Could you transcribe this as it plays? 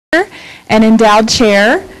and Endowed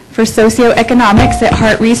Chair for Socio-Economics at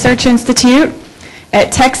Harte Research Institute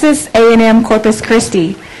at Texas A&M Corpus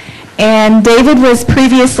Christi. And David was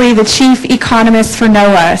previously the chief economist for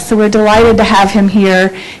NOAA, so we're delighted to have him here.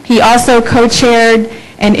 He also co-chaired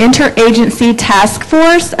an interagency task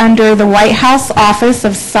force under the White House Office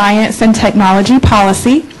of Science and Technology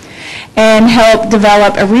Policy and helped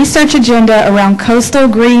develop a research agenda around coastal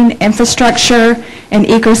green infrastructure and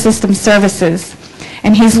ecosystem services.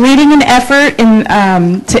 And he's leading an effort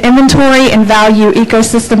to inventory and value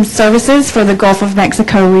ecosystem services for the Gulf of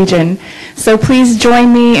Mexico region. So please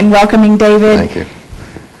join me in welcoming David. Thank you.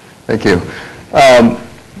 Thank you.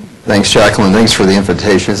 Thanks, Jacqueline. Thanks for the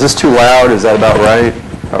invitation. Is this too loud? Is that about right?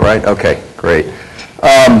 All right? Okay, great.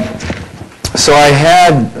 So I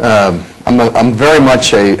had, I'm very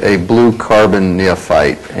much a blue carbon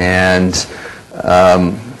neophyte, and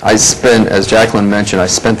I spent, as Jacqueline mentioned, I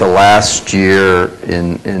spent the last year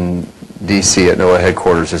in D.C. at NOAA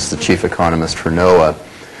headquarters as the chief economist for NOAA.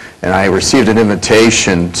 And I received an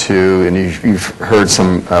invitation to, and you've heard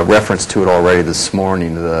some reference to it already this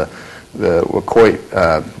morning, the Wacoit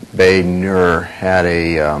Bay NUR had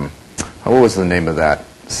a, what was the name of that,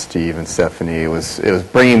 Steve and Stephanie? It was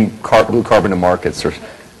bringing blue carbon to markets, or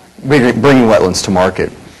bringing wetlands to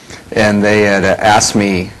market. And they had asked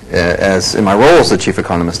me, as in my role as the chief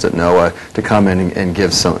economist at NOAA, to come in and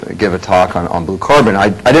give a talk on blue carbon. I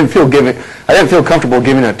didn't feel comfortable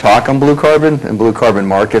giving a talk on blue carbon and blue carbon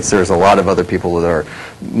markets. There's a lot of other people that are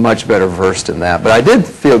much better versed in that. But I did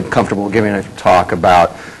feel comfortable giving a talk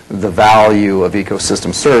about the value of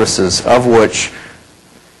ecosystem services, of which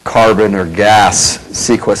carbon or gas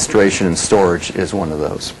sequestration and storage is one of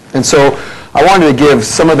those. And so I wanted to give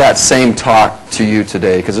some of that same talk to you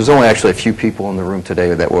today, because there's only actually a few people in the room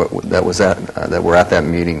today that were at that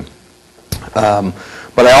meeting.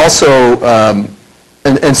 But I also,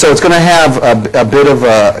 and so it's going to have a bit of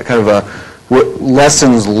a kind of a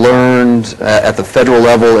lessons learned at the federal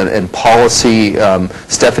level and policy.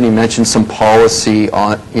 Stephanie mentioned some policy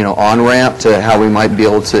on-ramp to how we might be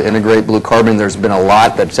able to integrate blue carbon. There's been a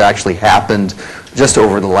lot that's actually happened just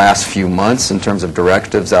over the last few months in terms of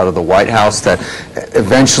directives out of the White House that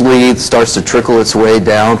eventually starts to trickle its way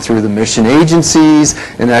down through the mission agencies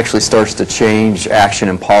and actually starts to change action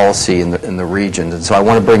and policy in the region. And so I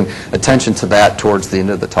want to bring attention to that towards the end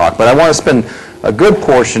of the talk. But I want to spend a good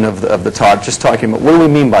portion of the talk just talking about what do we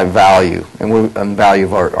mean by value and value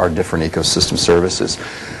of our different ecosystem services.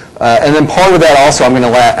 And then part of that also, I'm going to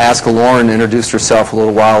ask Lauren to introduce herself a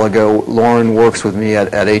little while ago. Lauren works with me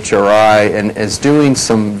at HRI and is doing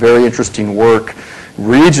some very interesting work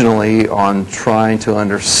regionally on trying to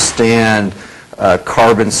understand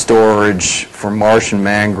carbon storage for marsh and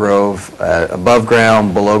mangrove, above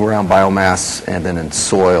ground, below ground biomass, and then in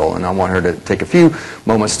soil. And I want her to take a few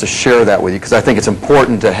moments to share that with you, because I think it's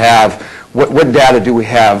important to have, what data do we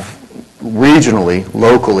have regionally,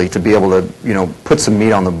 locally, to be able to, put some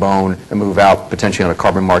meat on the bone and move out potentially on a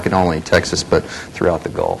carbon market, not only in Texas, but throughout the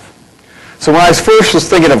Gulf. So when I first was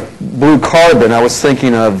thinking of blue carbon, I was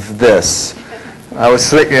thinking of this. I was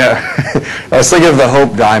thinking of the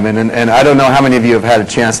Hope Diamond, and I don't know how many of you have had a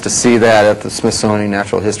chance to see that at the Smithsonian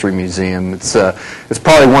Natural History Museum. It's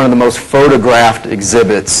probably one of the most photographed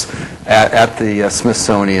exhibits at the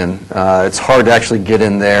Smithsonian. It's hard to actually get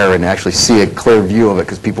in there and actually see a clear view of it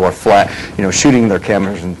because people are shooting their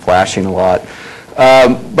cameras and flashing a lot.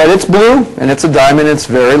 But it's blue, and it's a diamond. It's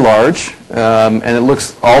very large, and it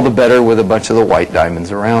looks all the better with a bunch of the white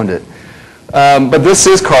diamonds around it. But this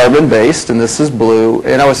is carbon-based, and this is blue.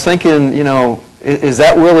 And I was thinking, is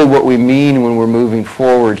that really what we mean when we're moving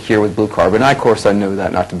forward here with blue carbon? Of course, I know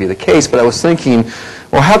that not to be the case, but I was thinking,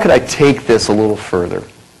 well, how could I take this a little further?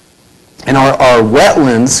 And are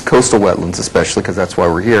wetlands, coastal wetlands especially, because that's why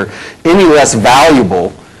we're here, any less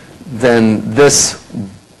valuable than this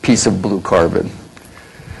piece of blue carbon?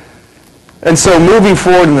 And so moving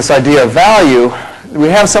forward in this idea of value, we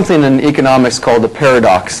have something in economics called the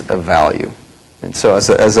paradox of value. And so as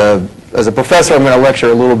a professor, I'm going to lecture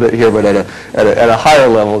a little bit here, but at a higher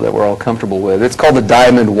level that we're all comfortable with. It's called the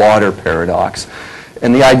diamond water paradox.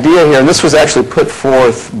 And the idea here, and this was actually put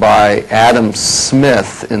forth by Adam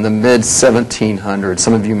Smith in the mid-1700s.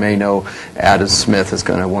 Some of you may know Adam Smith as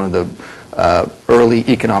kind of one of the early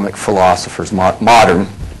economic philosophers, modern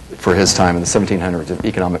for his time in the 1700s, an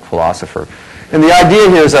economic philosopher. And the idea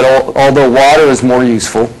here is that although water is more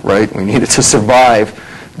useful, right, we need it to survive,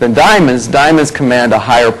 than diamonds command a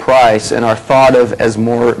higher price and are thought of as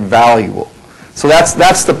more valuable. So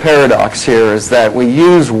that's the paradox here, is that we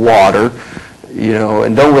use water,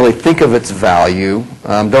 and don't really think of its value,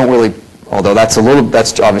 although that's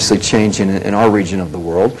obviously changing in our region of the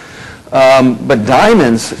world. But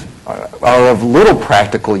diamonds are of little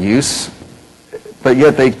practical use, but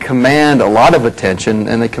yet they command a lot of attention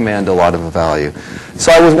and they command a lot of value.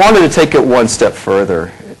 So I wanted to take it one step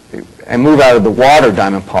further and move out of the water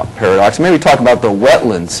diamond paradox, maybe talk about the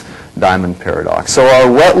wetlands diamond paradox. So are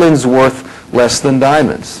wetlands worth less than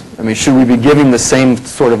diamonds? I mean, should we be giving the same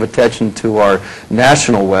sort of attention to our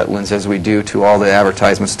national wetlands as we do to all the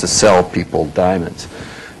advertisements to sell people diamonds?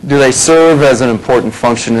 Do they serve as an important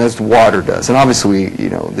function as water does? And obviously,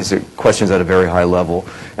 these are questions at a very high level,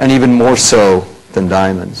 and even more so than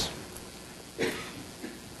diamonds.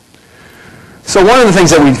 So one of the things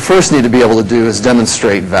that we first need to be able to do is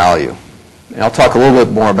demonstrate value. And I'll talk a little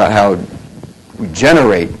bit more about how we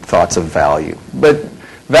generate thoughts of value. But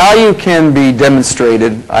value can be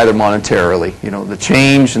demonstrated either monetarily, the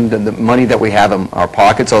change and the money that we have in our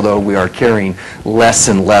pockets, although we are carrying less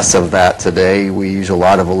and less of that today. We use a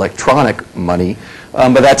lot of electronic money,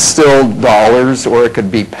 but that's still dollars, or it could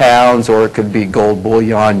be pounds, or it could be gold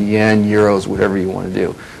bullion, yen, euros, whatever you want to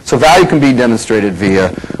do. So value can be demonstrated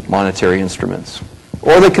via monetary instruments,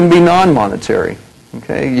 or they can be non-monetary.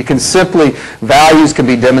 Okay, you can simply, values can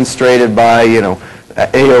be demonstrated by,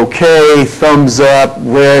 A-OK, thumbs up,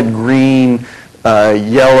 red, green,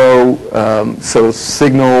 yellow, so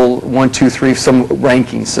signal, 1, 2, 3, some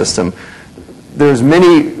ranking system. There's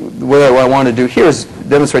many, what I want to do here is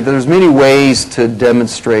demonstrate that there's many ways to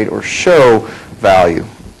demonstrate or show value,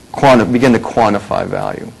 begin to quantify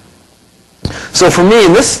value. So for me,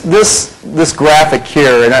 this graphic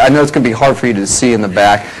here, and I know it's going to be hard for you to see in the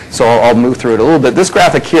back, so I'll move through it a little bit. This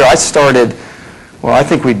graphic here, I started, well, I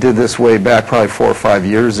think we did this way back probably 4 or 5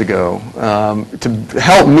 years ago, to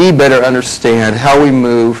help me better understand how we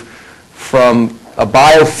move from a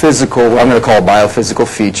biophysical, what I'm going to call a biophysical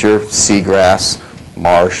feature, seagrass,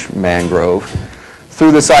 marsh, mangrove,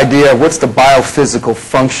 through this idea of what's the biophysical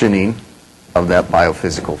functioning of that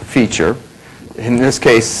biophysical feature. In this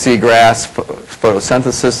case, seagrass,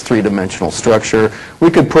 photosynthesis, three-dimensional structure. We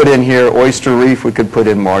could put in here oyster reef, we could put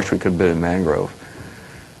in marsh, we could put in mangrove.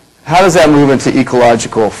 How does that move into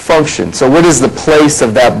ecological function? So what is the place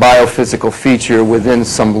of that biophysical feature within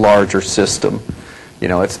some larger system?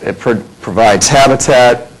 It provides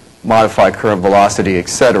habitat, modified current velocity,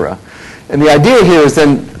 etc. And the idea here is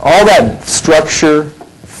then all that structure,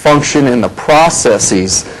 function, and the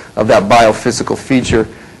processes of that biophysical feature,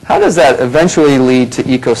 how does that eventually lead to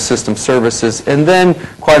ecosystem services? And then,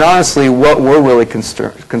 quite honestly, what we're really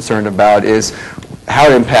concerned about is how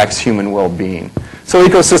it impacts human well-being. So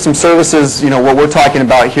ecosystem services, what we're talking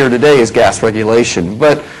about here today is gas regulation.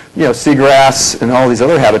 But, seagrass and all these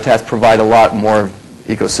other habitats provide a lot more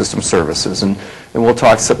ecosystem services. And we'll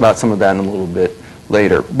talk about some of that in a little bit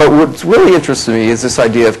later. But what's really interesting to me is this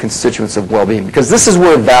idea of constituents of well-being, because this is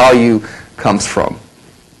where value comes from.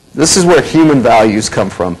 This is where human values come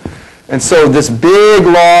from. And so this big,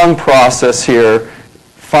 long process here,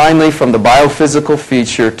 finally from the biophysical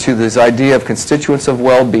feature to this idea of constituents of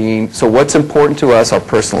well-being. So what's important to us? Our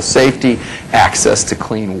personal safety, access to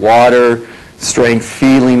clean water, strength,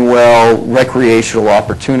 feeling well, recreational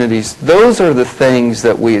opportunities. Those are the things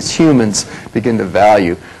that we as humans begin to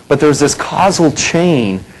value. But there's this causal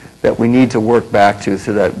chain that we need to work back to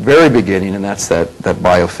that very beginning, and that's that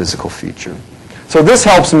biophysical feature. So this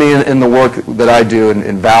helps me in the work that I do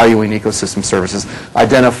in valuing ecosystem services,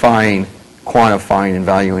 identifying, quantifying, and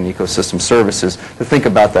valuing ecosystem services, to think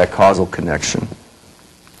about that causal connection.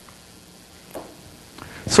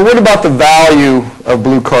 So what about the value of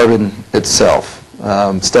blue carbon itself?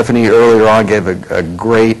 Stephanie earlier on gave a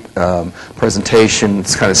great presentation.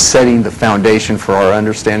 It's kind of setting the foundation for our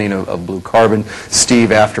understanding of blue carbon.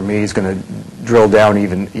 Steve, after me, is going to drill down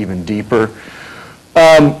even deeper.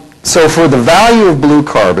 So for the value of blue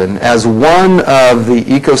carbon as one of the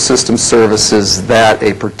ecosystem services that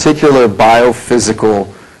a particular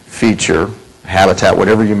biophysical feature, habitat,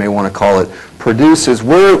 whatever you may want to call it, produces,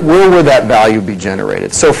 where would that value be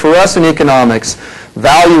generated? So for us in economics,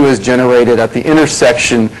 value is generated at the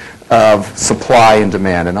intersection of supply and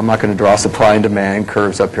demand. And I'm not going to draw supply and demand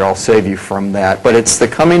curves up here. I'll save you from that. But it's the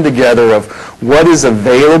coming together of what is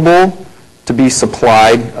available to be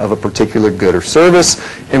supplied of a particular good or service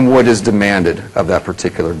and what is demanded of that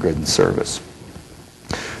particular good and service.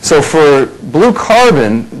 So for blue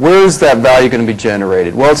carbon, where is that value going to be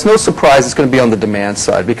generated? Well, it's no surprise it's going to be on the demand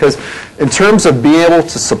side, because in terms of being able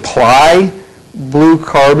to supply blue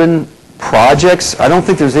carbon projects, I don't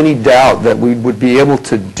think there's any doubt that we would be able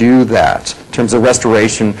to do that in terms of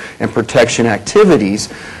restoration and protection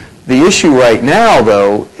activities. The issue right now,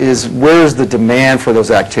 though, is where's the demand for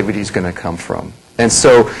those activities going to come from? And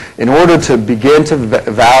so in order to begin to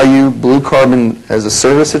value blue carbon as a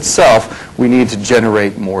service itself, we need to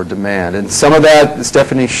generate more demand. And some of that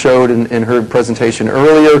Stephanie showed in her presentation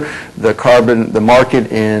earlier, the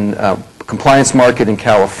market in compliance market in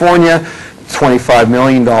California, $25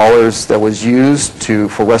 million that was used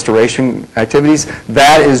for restoration activities.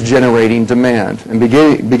 That is generating demand and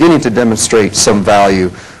beginning to demonstrate some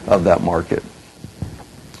value of that market.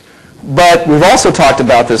 But we've also talked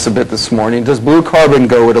about this a bit this morning. Does blue carbon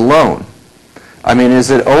go it alone? I mean, is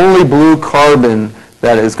it only blue carbon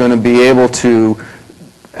that is going to be able to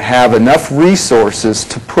have enough resources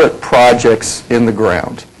to put projects in the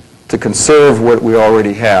ground, to conserve what we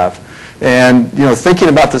already have? And, you know, thinking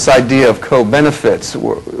about this idea of co-benefits,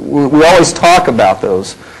 we always talk about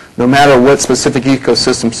those, no matter what specific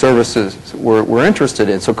ecosystem services we're interested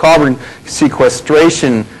in. So carbon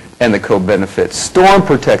sequestration and the co-benefits, storm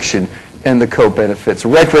protection and the co-benefits,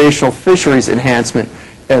 recreational fisheries enhancement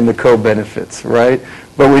and the co-benefits, right?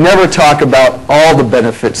 But we never talk about all the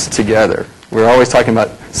benefits together. We're always talking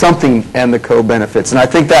about something and the co-benefits. And I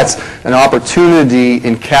think that's an opportunity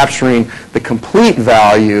in capturing the complete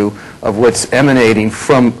value of what's emanating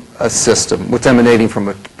from a system, what's emanating from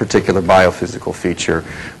a particular biophysical feature,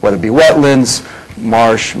 whether it be wetlands,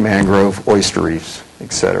 marsh, mangrove, oyster reefs,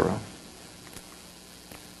 etc.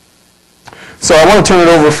 So I want to turn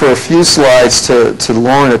it over for a few slides to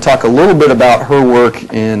Lauren to talk a little bit about her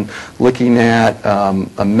work in looking at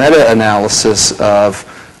a meta-analysis of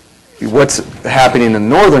what's happening in the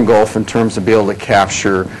northern Gulf in terms of being able to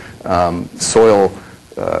capture soil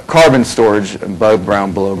carbon storage above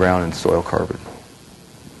ground, below ground, and soil carbon.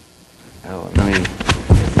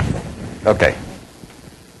 Okay.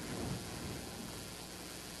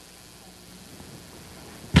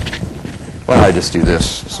 Why don't I just do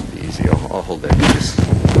this? This will be easy. I'll hold that piece.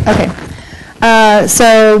 Okay.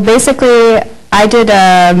 So basically, I did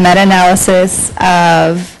a meta-analysis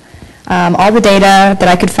of all the data that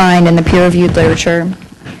I could find in the peer-reviewed literature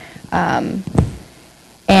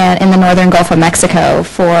and in the northern Gulf of Mexico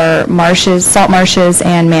for marshes, salt marshes,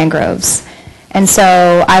 and mangroves. And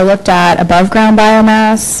so I looked at above-ground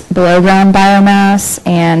biomass, below-ground biomass,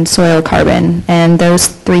 and soil carbon. And those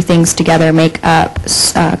three things together make up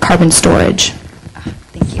carbon storage.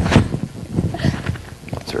 Thank you.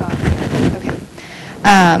 That's right.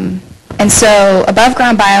 Okay. And so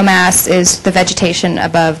above-ground biomass is the vegetation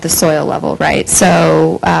above the soil level, right?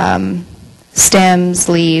 So stems,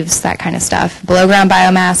 leaves, that kind of stuff. Below-ground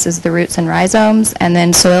biomass is the roots and rhizomes, and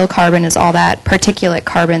then soil carbon is all that particulate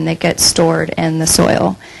carbon that gets stored in the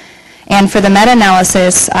soil. And for the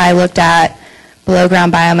meta-analysis, I looked at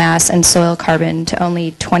below-ground biomass and soil carbon to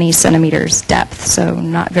only 20 centimeters depth, so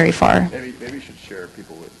not very far. Maybe you should share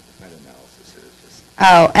people what meta-analysis is.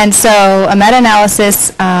 Oh, and so a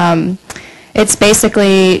meta-analysis, it's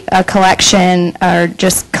basically a collection, or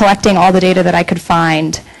just collecting all the data that I could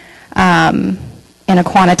find in a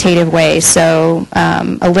quantitative way. So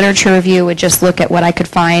a literature review would just look at what I could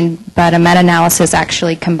find, but a meta-analysis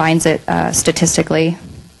actually combines it statistically.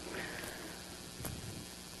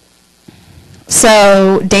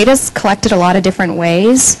 So data's collected a lot of different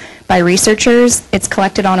ways by researchers. It's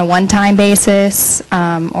collected on a one-time basis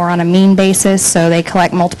or on a mean basis, so they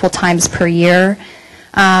collect multiple times per year.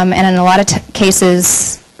 And in a lot of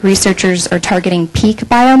cases, researchers are targeting peak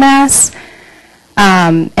biomass.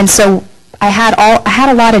 And so I had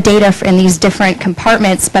a lot of data in these different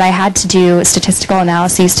compartments, but I had to do statistical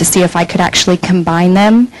analyses to see if I could actually combine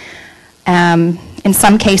them. In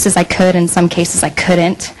some cases I could, in some cases I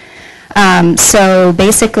couldn't. So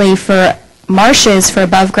basically for marshes, for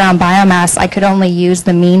above ground biomass, I could only use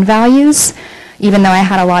the mean values. Even though I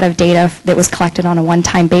had a lot of data that was collected on a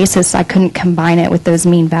one-time basis, I couldn't combine it with those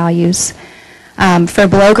mean values. For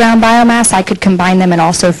below ground biomass, I could combine them, and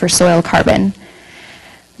also for soil carbon.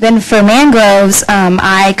 Then for mangroves,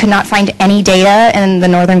 I could not find any data in the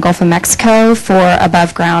northern Gulf of Mexico for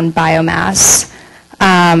above ground biomass.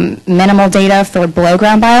 Minimal data for below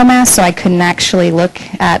ground biomass, so I couldn't actually look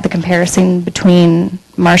at the comparison between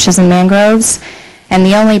marshes and mangroves. And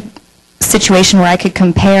the only situation where I could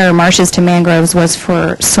compare marshes to mangroves was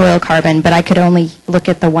for soil carbon, but I could only look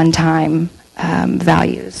at the one-time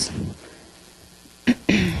values.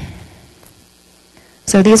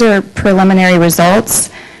 So these are preliminary results.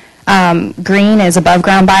 Green is above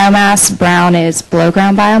ground biomass, brown is below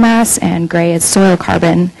ground biomass, and gray is soil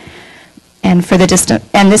carbon. And for the distance,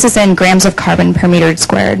 and this is in grams of carbon per meter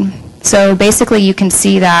squared. So basically you can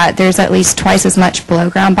see that there's at least twice as much below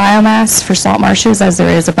ground biomass for salt marshes as there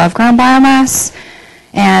is above ground biomass.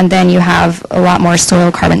 And then you have a lot more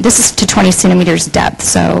soil carbon. This is to 20 centimeters depth,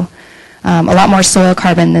 so a lot more soil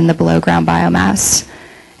carbon than the below ground biomass.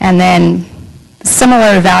 And then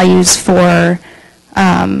similar values for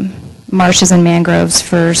marshes and mangroves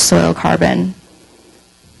for soil carbon.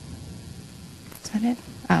 Is that it?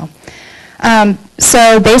 Oh.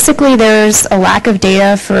 So basically there's a lack of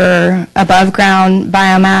data for above ground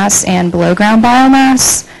biomass and below ground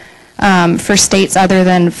biomass for states other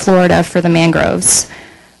than Florida for the mangroves.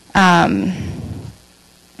 And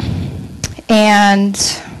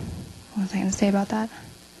what was I going to say about that?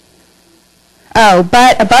 Oh,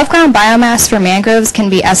 but above ground biomass for mangroves can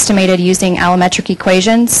be estimated using allometric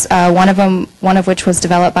equations, one of which was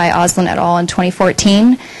developed by Oslin et al. In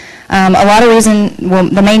 2014.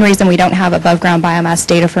 The main reason we don't have above ground biomass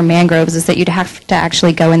data for mangroves is that you'd have to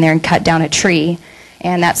actually go in there and cut down a tree,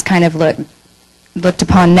 and that's kind of looked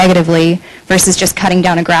upon negatively versus just cutting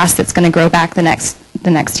down a grass that's going to grow back the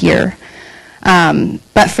next year.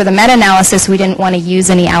 But for the meta-analysis, we didn't want to use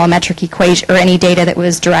any allometric equation or any data that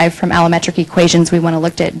was derived from allometric equations. We want to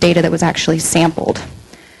look at data that was actually sampled.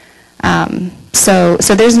 So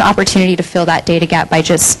there's an opportunity to fill that data gap by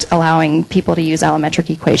just allowing people to use allometric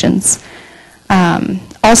equations.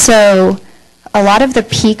 Also, a lot of the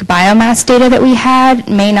peak biomass data that we had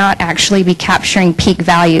may not actually be capturing peak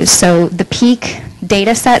values. So the peak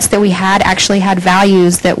data sets that we had actually had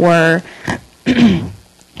values that were,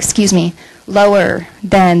 excuse me, lower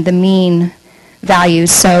than the mean values.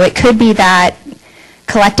 So it could be that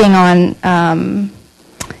collecting on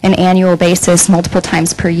an annual basis multiple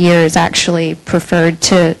times per year is actually preferred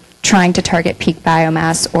to trying to target peak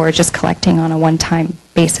biomass or just collecting on a one-time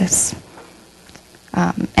basis.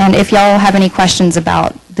 And if y'all have any questions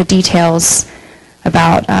about the details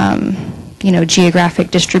about geographic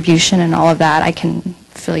distribution and all of that, I can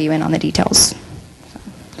fill you in on the details.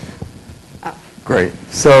 Great.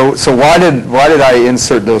 So why did I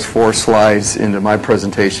insert those 4 slides into my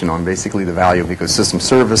presentation on basically the value of ecosystem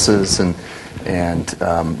services and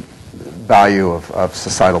value of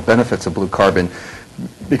societal benefits of blue carbon?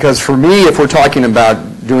 Because for me, if we're talking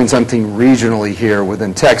about doing something regionally here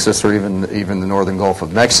within Texas or even the northern Gulf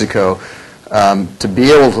of Mexico, to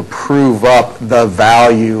be able to prove up the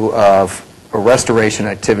value of a restoration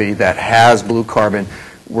activity that has blue carbon,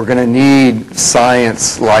 we're going to need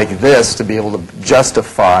science like this to be able to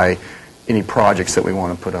justify any projects that we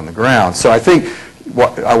want to put on the ground. So I think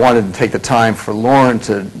I wanted to take the time for Lauren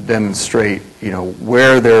to demonstrate,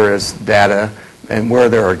 where there is data and where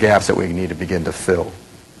there are gaps that we need to begin to fill.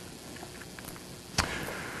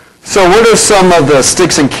 So what are some of the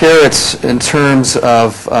sticks and carrots in terms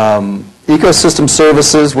of ecosystem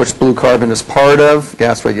services, which blue carbon is part of,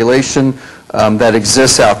 gas regulation, that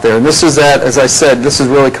exists out there? And this is as I said, this is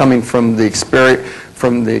really coming from the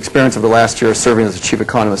experience of the last year serving as the chief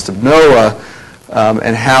economist of NOAA,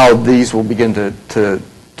 and how these will begin to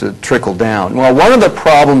trickle down. Well, one of the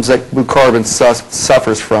problems that blue carbon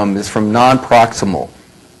suffers from is from non-proximal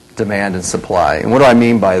demand and supply. And what do I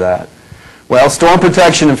mean by that? Well, storm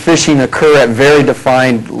protection and fishing occur at very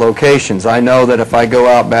defined locations. I know that if I go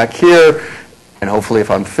out back here, and hopefully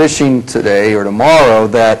if I'm fishing today or tomorrow,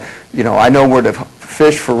 that I know where to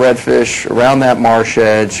fish for redfish around that marsh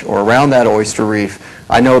edge or around that oyster reef.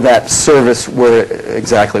 I know that service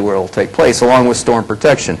exactly where it will take place, along with storm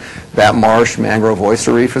protection. That marsh, mangrove,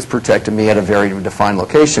 oyster reef is protecting me at a very defined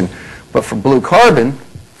location. But for blue carbon,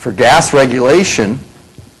 for gas regulation,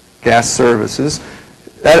 gas services,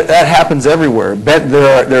 that happens everywhere.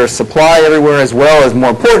 There's supply everywhere, as well as,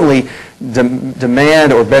 more importantly,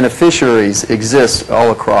 demand or beneficiaries exist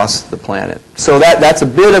all across the planet. So that's a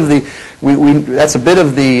bit of the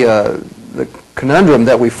conundrum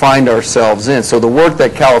that we find ourselves in. So the work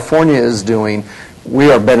that California is doing,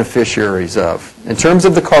 we are beneficiaries of, in terms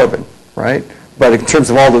of the carbon, right? But in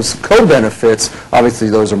terms of all those co-benefits,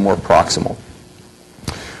 obviously those are more proximal.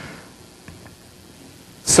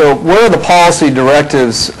 So what are the policy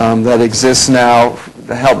directives that exist now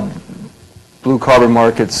to help blue carbon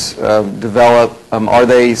markets develop? Are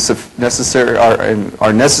they necessary?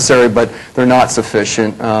 Are necessary, but they're not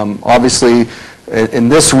sufficient. Obviously, in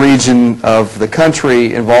this region of the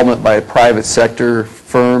country, involvement by private sector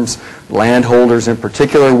firms, landholders in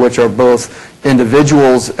particular, which are both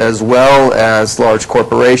individuals as well as large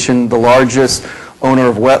corporations. The largest owner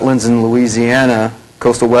of wetlands in Louisiana,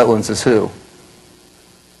 coastal wetlands, is who?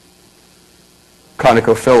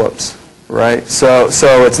 ConocoPhillips, right? So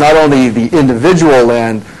it's not only the individual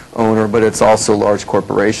landowner, but it's also large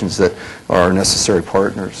corporations that are necessary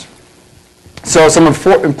partners. So some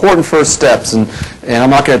important first steps, and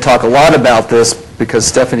I'm not going to talk a lot about this because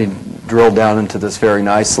Stephanie drilled down into this very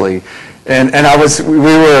nicely. And we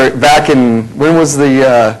were back in, when was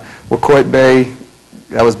the Wacoit Bay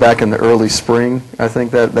that was back in the early spring, I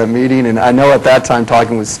think, that meeting. And I know at that time,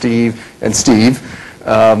 talking with Steve,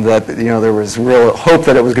 that there was real hope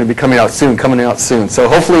that it was going to be coming out soon. So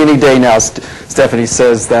hopefully any day now, Stephanie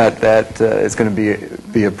says that it's going to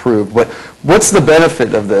be approved. But what's the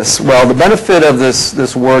benefit of this? Well, the benefit of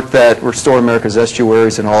this work that Restore America's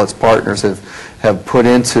Estuaries and all its partners have put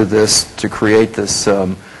into this to create this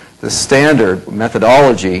standard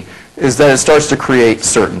methodology is that it starts to create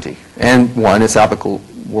certainty. And one, it's applicable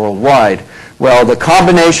worldwide. Well, the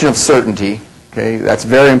combination of certainty, okay, that's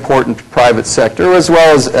very important to private sector as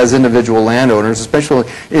well as individual landowners, especially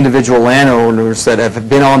individual landowners that have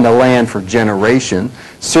been on the land for generations.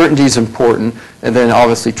 Certainty is important, and then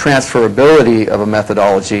obviously transferability of a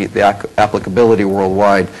methodology, the applicability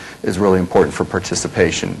worldwide, is really important for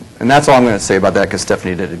participation. And that's all I'm going to say about that because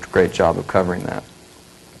Stephanie did a great job of covering that.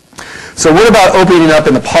 So what about opening up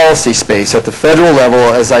in the policy space at the federal level,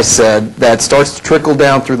 as I said, that starts to trickle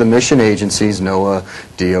down through the mission agencies, NOAA,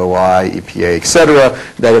 DOI, EPA, et cetera,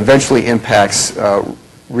 that eventually impacts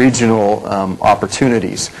regional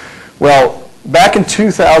opportunities? Well, back in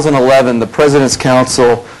 2011, the President's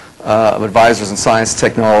Council of Advisors in Science and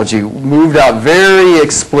Technology moved out very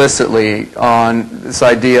explicitly on this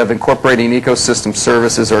idea of incorporating ecosystem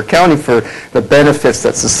services or accounting for the benefits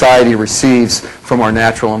that society receives from our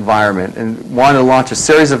natural environment, and wanted to launch a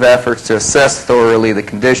series of efforts to assess thoroughly the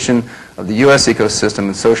condition of the U.S. ecosystem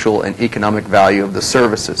and social and economic value of the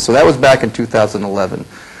services. So that was back in 2011.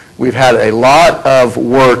 We've had a lot of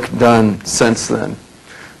work done since then.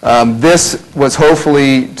 This was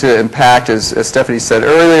hopefully to impact, as Stephanie said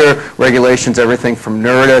earlier, regulations, everything from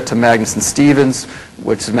NERDA to Magnuson-Stevens,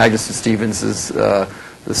 which Magnuson-Stevens is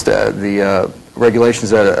the regulations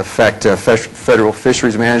that affect federal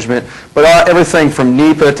fisheries management, but everything from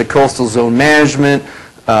NEPA to coastal zone management,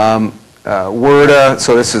 WRDA,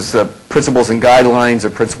 so this is principles and guidelines or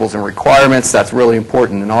principles and requirements. That's really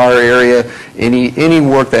important in our area. Any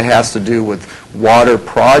work that has to do with water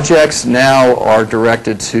projects now are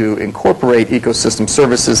directed to incorporate ecosystem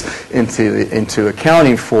services into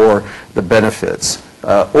accounting for the benefits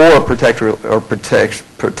or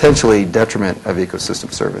potentially detriment of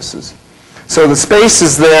ecosystem services. So the space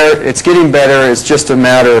is there. It's getting better. It's just a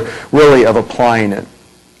matter really of applying it.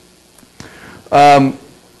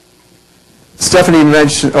 Stephanie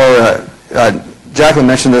mentioned, or Jacqueline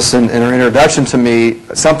mentioned this in her introduction to me.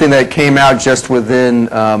 Something that came out just within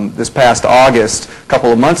this past August, a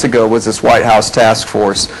couple of months ago, was this White House task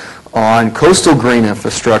force on coastal green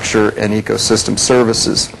infrastructure and ecosystem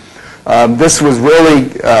services. This was really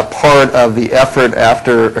part of the effort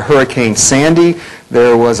after Hurricane Sandy.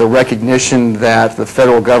 There was a recognition that the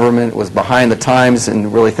federal government was behind the times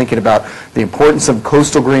and really thinking about the importance of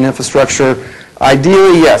coastal green infrastructure.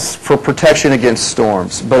 Ideally, yes, for protection against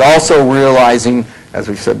storms, but also realizing, as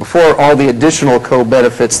we said before, all the additional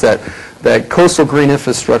co-benefits that coastal green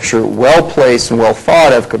infrastructure, well-placed and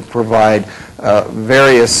well-thought of, could provide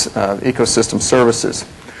various ecosystem services.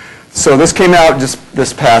 So this came out just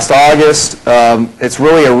this past August. It's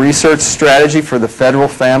really a research strategy for the federal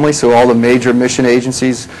family, so all the major mission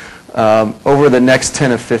agencies over the next 10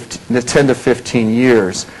 to 15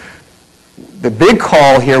 years. The big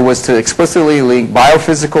call here was to explicitly link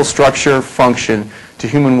biophysical structure function to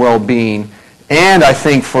human well-being, and I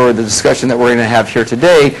think for the discussion that we're going to have here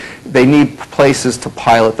today, they need places to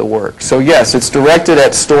pilot the work. So yes, it's directed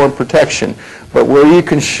at storm protection, but where you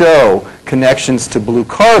can show connections to blue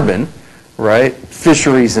carbon, right,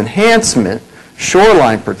 fisheries enhancement,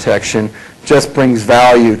 shoreline protection, just brings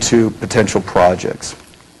value to potential projects.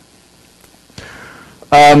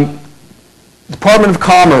 Department of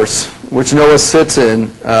Commerce, which NOAA sits in,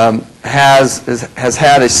 has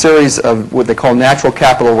had a series of what they call natural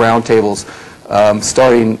capital roundtables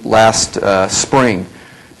starting last spring.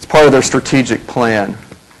 It's part of their strategic plan.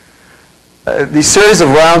 These series of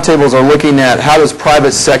roundtables are looking at how does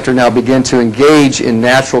private sector now begin to engage in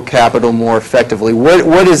natural capital more effectively.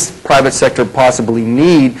 What does private sector possibly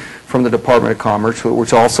need from the Department of Commerce,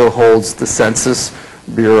 which also holds the Census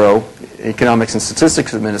Bureau, Economics and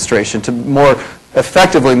Statistics Administration, to more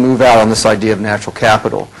effectively move out on this idea of natural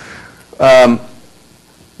capital.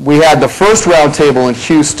 We had the first roundtable in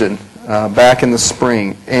Houston back in the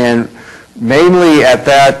spring, and mainly at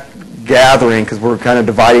that gathering, because we're kind of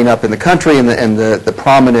dividing up in the country and the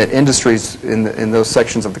prominent industries in those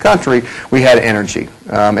sections of the country, we had energy.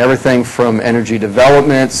 Everything from energy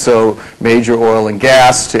development, so major oil and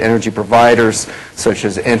gas, to energy providers such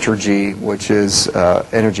as Entergy, which is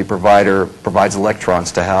energy provider, provides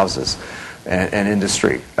electrons to houses and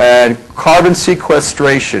industry. And carbon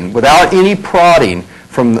sequestration, without any prodding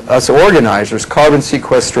from us organizers, carbon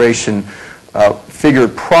sequestration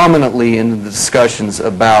figured prominently in the discussions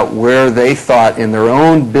about where they thought in their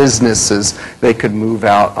own businesses they could move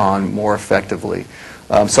out on more effectively.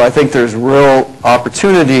 So I think there's real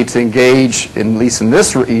opportunity to engage, at least in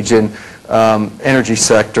this region, energy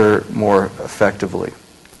sector more effectively.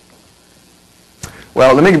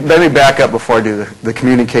 Well, let me back up before I do the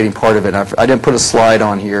communicating part of it. I didn't put a slide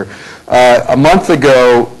on here. A month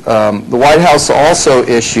ago, the White House also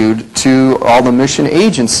issued to all the mission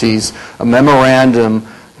agencies a memorandum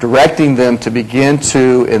directing them to begin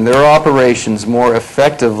to, in their operations, more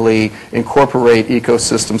effectively incorporate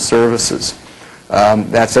ecosystem services.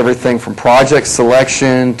 That's everything from project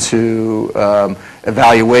selection to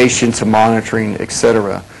evaluation to monitoring, et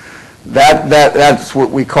cetera. That's what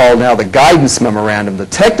we call now the guidance memorandum. The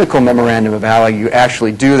technical memorandum of how you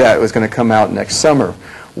actually do that was going to come out next summer.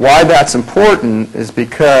 Why that's important is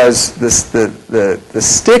because the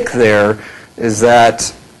stick there is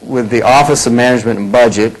that with the Office of Management and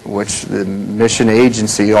Budget, which the mission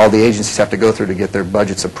agency, all the agencies have to go through to get their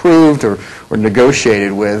budgets approved or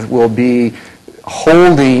negotiated with, will be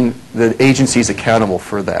holding the agencies accountable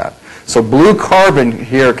for that. So blue carbon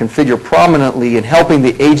here can figure prominently in helping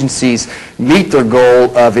the agencies meet their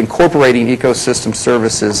goal of incorporating ecosystem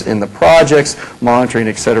services in the projects, monitoring,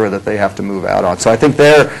 et cetera, that they have to move out on. So I think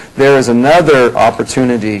there is another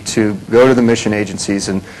opportunity to go to the mission agencies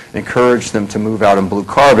and encourage them to move out on blue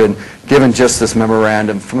carbon, given just this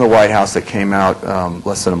memorandum from the White House that came out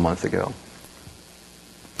less than a month ago.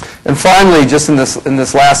 And finally, just in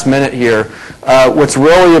this last minute here, what's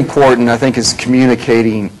really important, I think, is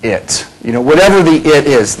communicating it. You know, whatever the it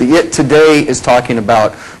is. The it today is talking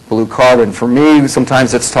about blue carbon. For me,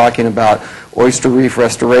 sometimes it's talking about oyster reef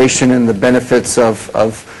restoration and the benefits of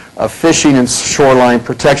fishing and shoreline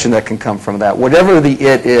protection that can come from that. Whatever the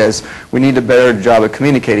it is, we need a better job of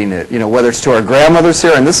communicating it. You know, whether it's to our grandmothers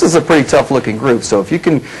here, and this is a pretty tough-looking group, so if you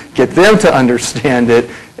can get them to understand it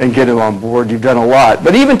and get them on board, you've done a lot.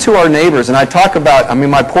 But even to our neighbors, and I talk about, I mean,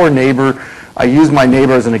 my poor neighbor, I use my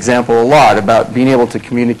neighbor as an example a lot about being able to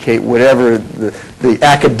communicate whatever the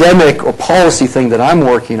academic or policy thing that I'm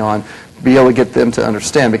working on, be able to get them to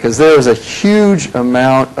understand, because there is a huge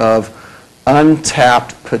amount of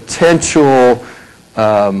untapped potential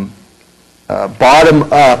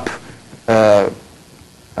bottom-up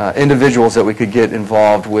individuals that we could get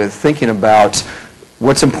involved with thinking about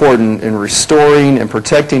what's important in restoring and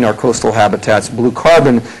protecting our coastal habitats, blue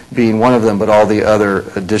carbon being one of them, but all the other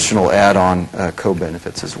additional add-on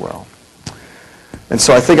co-benefits as well. And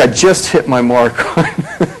so I think I just hit my mark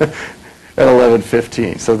at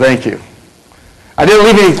 11:15, so thank you. I didn't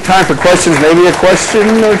leave any time for questions. Maybe a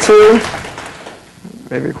question or two?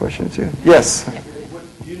 Maybe a question or two. Yes? Do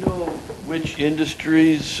you know which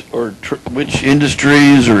industries or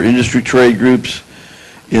industry trade groups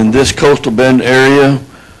in this coastal bend area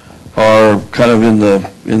are kind of in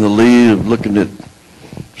the lead of looking at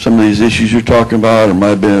some of these issues you're talking about, or might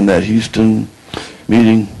have been in that Houston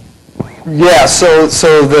meeting? Yeah, so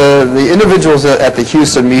the individuals at the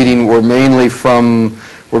Houston meeting were mainly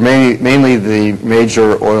the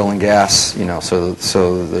major oil and gas, you know, so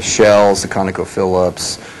the Shells, the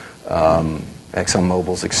ConocoPhillips,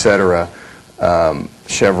 ExxonMobils, et cetera,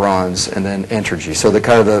 Chevrons, and then Entergy. So the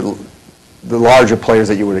kind of the larger players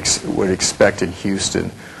that you would expect in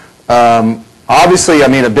Houston. Obviously, I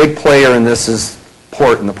mean, a big player in this is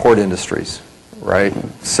in the port industries, right?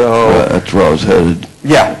 So that's where I was headed.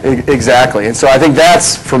 Yeah, exactly. And so I think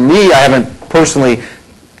that's, for me, I haven't personally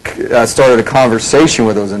started a conversation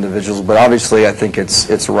with those individuals, but obviously I think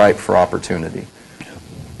it's ripe for opportunity.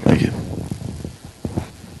 Thank you.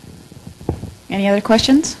 Any other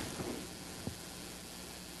questions?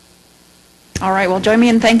 All right, well, join me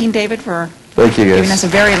in thanking David for giving us a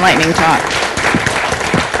very enlightening talk.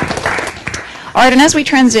 All right, and as we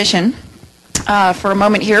transition for a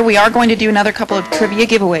moment here, we are going to do another couple of trivia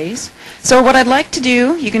giveaways. So what I'd like to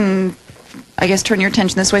do, you can, I guess, turn your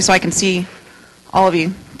attention this way so I can see all of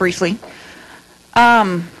you briefly.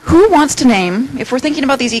 Who wants to name, if we're thinking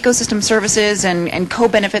about these ecosystem services and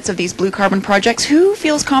co-benefits of these blue carbon projects, who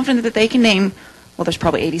feels confident that they can name, well, there's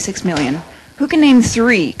probably 86 million, who can name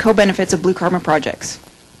 3 co-benefits of blue carbon projects?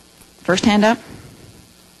 First hand up.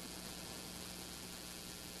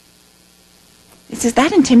 Is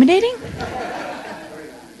that intimidating?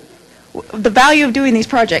 The value of doing these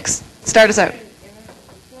projects. Start us out.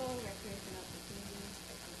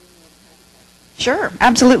 Sure,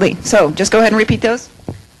 absolutely. So just go ahead and repeat those.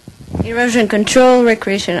 Erosion control,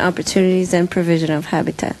 recreation opportunities, and provision of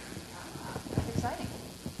habitat. That's exciting.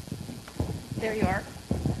 There you are.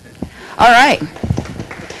 All right.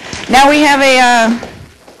 Now we have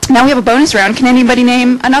a bonus round. Can anybody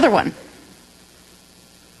name another one?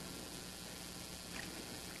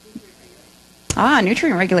 Ah,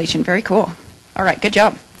 nutrient regulation. Very cool. All right, good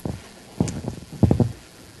job.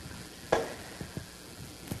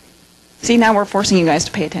 See, now we're forcing you guys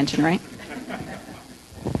to pay attention, right?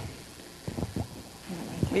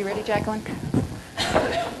 Are you ready, Jacqueline?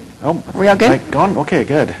 Oh, we all good? Right, gone? Okay,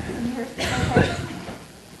 good.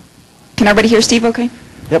 Can everybody hear Steve okay?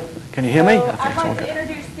 Yep. Can you hear me? I'd like to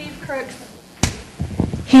introduce Steve Crooks.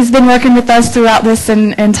 He's been working with us throughout this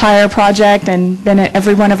entire project and been at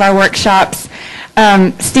every one of our workshops.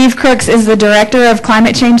 Steve Crooks is the Director of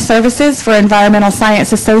Climate Change Services for Environmental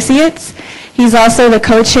Science Associates. He's also the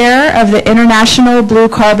co-chair of the International Blue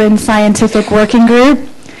Carbon Scientific Working Group.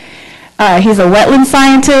 He's a wetland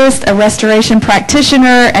scientist, a restoration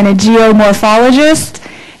practitioner, and a geomorphologist.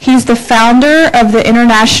 He's the founder of the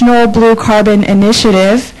International Blue Carbon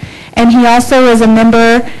Initiative, and he also is a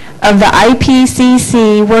member of the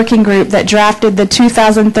IPCC working group that drafted the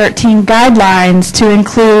 2013 guidelines to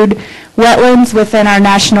include wetlands within our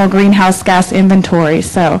national greenhouse gas inventory.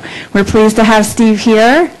 So we're pleased to have Steve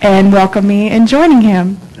here and welcome me in joining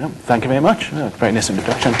him. Yep, thank you very much. Very nice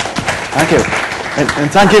introduction. Thank you.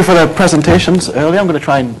 And thank you for the presentations earlier. I'm going to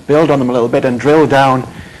try and build on them a little bit and drill down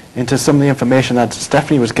into some of the information that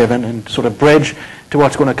Stephanie was given and sort of bridge to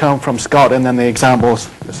what's going to come from Scott and then the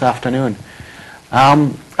examples this afternoon.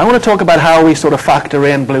 I want to talk about how we sort of factor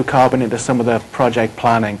in blue carbon into some of the project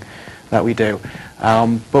planning that we do.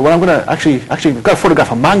 But what I'm going to actually we've got a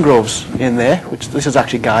photograph of mangroves in there, which this is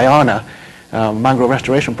actually Guyana, mangrove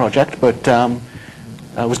restoration project, but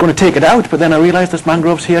I was going to take it out, but then I realized there's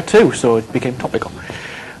mangroves here too, so it became topical.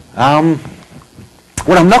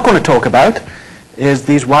 What I'm not going to talk about is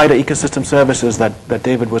these wider ecosystem services that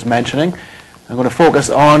David was mentioning. I'm going to focus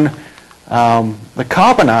on the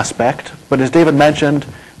carbon aspect, but as David mentioned,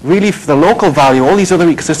 really for the local value, all these other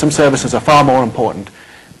ecosystem services are far more important,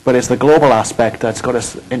 but it's the global aspect that's got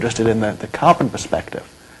us interested in the carbon perspective.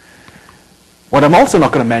 What I'm also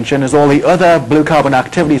not going to mention is all the other blue carbon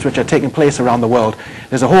activities which are taking place around the world.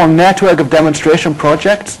 There's a whole network of demonstration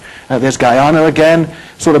projects. There's Guyana again,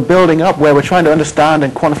 sort of building up where we're trying to understand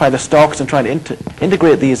and quantify the stocks and trying to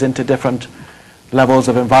integrate these into different levels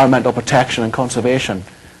of environmental protection and conservation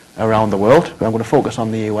around the world. I'm going to focus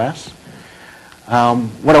on the US.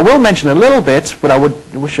 What I will mention a little bit, but I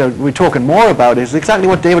wish we're talking more about, is exactly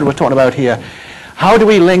what David was talking about here. How do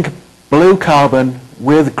we link blue carbon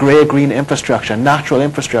with grey-green infrastructure, natural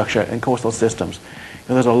infrastructure in coastal systems?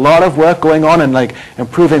 And there's a lot of work going on in like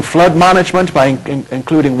improving flood management by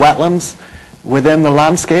including wetlands within the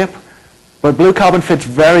landscape. But blue carbon fits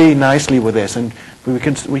very nicely with this, and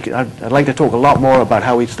I'd like to talk a lot more about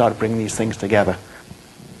how we start bringing these things together.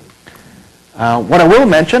 What I will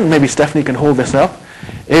mention, maybe Stephanie can hold this up,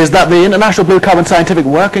 is that the International Blue Carbon Scientific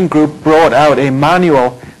Working Group brought out a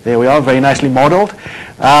manual, there we are, very nicely modeled, to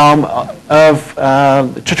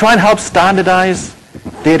try and help standardize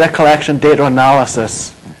data collection, data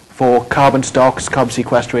analysis for carbon stocks, carbon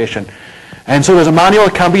sequestration. And so there's a manual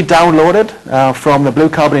that can be downloaded from the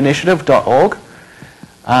bluecarboninitiative.org,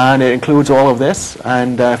 and it includes all of this.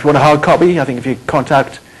 And if you want a hard copy, I think if you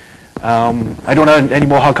contact, I don't have any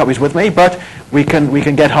more hard copies with me, but we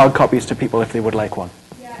can get hard copies to people if they would like one.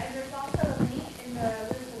 Yeah, and there's also a link in the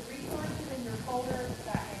resources in your folder to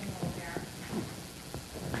that manual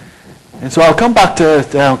there. And so I'll come back to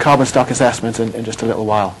carbon stock assessments in just a little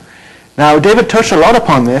while. Now, David touched a lot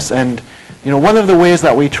upon this, and one of the ways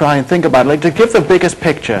that we try and think about it, like to give the biggest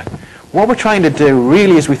picture, what we're trying to do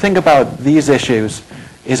really as we think about these issues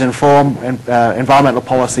is inform environmental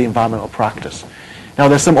policy, environmental practice. Now,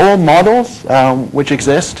 there's some old models which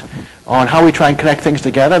exist on how we try and connect things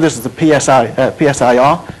together. This is the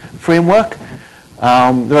PSIR framework.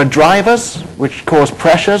 There are drivers which cause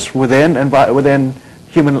pressures within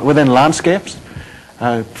landscapes,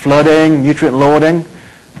 flooding, nutrient loading,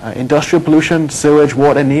 industrial pollution, sewage,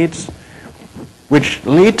 water needs, which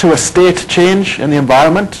lead to a state change in the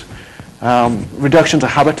environment, reductions of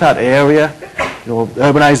habitat area,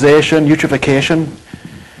 urbanization, eutrophication.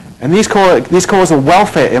 And these cause a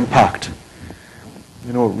welfare impact,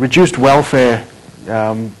 reduced welfare,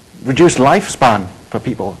 reduced lifespan for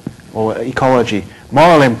people or ecology,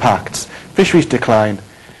 moral impacts, fisheries decline,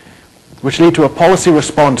 which lead to a policy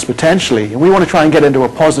response potentially. And we want to try and get into a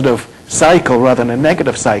positive cycle rather than a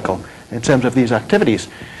negative cycle in terms of these activities.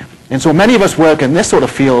 And so many of us work in this sort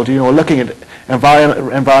of field, looking at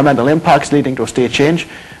environmental impacts leading to a state change.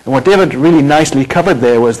 And what David really nicely covered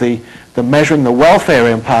there was the measuring the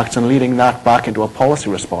welfare impacts and leading that back into a policy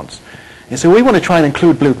response. And so we want to try and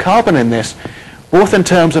include blue carbon in this, both in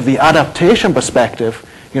terms of the adaptation perspective,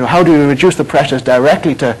 how do we reduce the pressures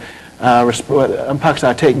directly to impacts that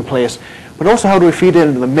are taking place, but also how do we feed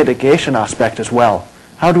into the mitigation aspect as well?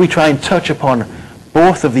 How do we try and touch upon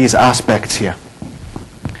both of these aspects here?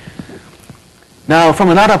 Now, from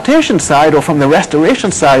an adaptation side or from the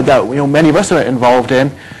restoration side that many of us are involved in,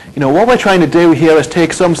 what we're trying to do here is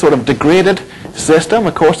take some sort of degraded system,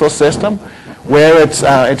 a coastal system, where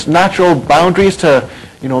its natural boundaries to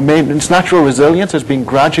its natural resilience has been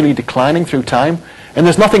gradually declining through time. And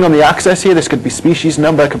there's nothing on the axis here. This could be species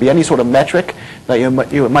number, it could be any sort of metric that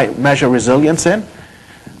you might measure resilience in.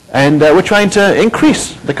 And we're trying to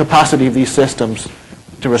increase the capacity of these systems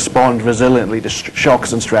to respond resiliently to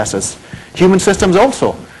shocks and stresses. Human systems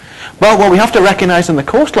also. But what we have to recognize in the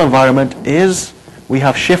coastal environment is we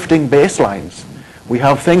have shifting baselines. We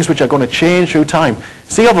have things which are going to change through time.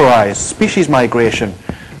 Sea level rise, species migration,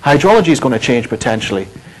 hydrology is going to change potentially.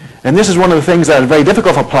 And this is one of the things that is very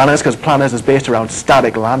difficult for planners because planners is based around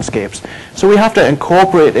static landscapes. So we have to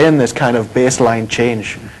incorporate in this kind of baseline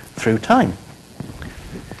change through time.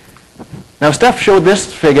 Now Steph showed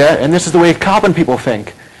this figure, and this is the way carbon people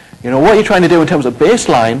think. What you're trying to do in terms of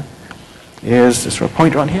baseline is, is there a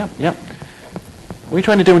pointer on here? Yep. What you're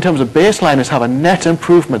trying to do in terms of baseline is have a net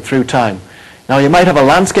improvement through time. Now you might have a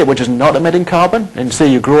landscape which is not emitting carbon, and say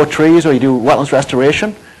you grow trees or you do wetlands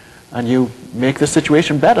restoration, and you make the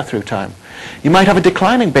situation better through time. You might have a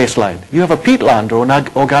declining baseline. You have a peatland or an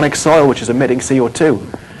organic soil which is emitting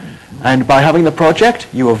CO2. And by having the project,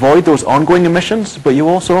 you avoid those ongoing emissions, but you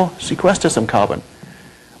also sequester some carbon.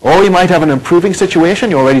 Or you might have an improving situation,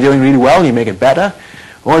 you're already doing really well and you make it better.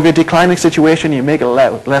 Or if you're a declining situation, you make it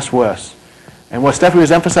less worse. And what Stephanie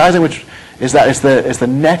was emphasizing is that it's the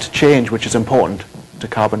net change which is important to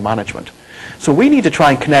carbon management. So we need to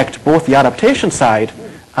try and connect both the adaptation side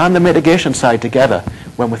and the mitigation side together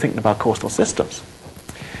when we're thinking about coastal systems.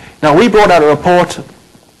 Now we brought out a report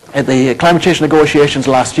at the climate change negotiations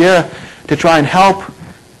last year to try and help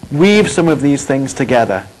weave some of these things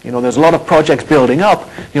together. There's a lot of projects building up.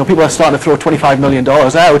 People are starting to throw $25 million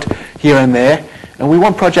out here and there, and we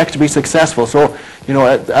want projects to be successful. So,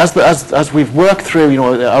 as we've worked through,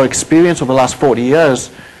 our experience over the last 40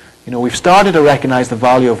 years, we've started to recognize the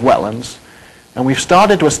value of wetlands, and we've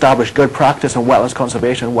started to establish good practice in wetlands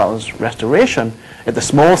conservation and wetlands restoration at the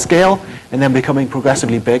small scale, and then becoming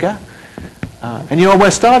progressively bigger. And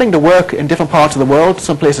we're starting to work in different parts of the world,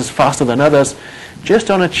 some places faster than others,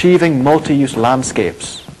 just on achieving multi-use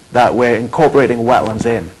landscapes that we're incorporating wetlands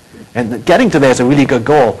in. And getting to there is a really good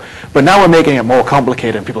goal. But now we're making it more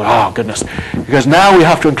complicated, and people are, oh goodness, because now we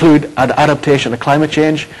have to include adaptation to climate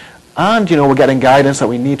change, and we're getting guidance that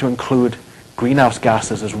we need to include greenhouse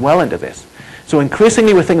gases as well into this. So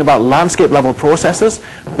increasingly we're thinking about landscape level processes,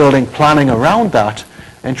 building planning around that,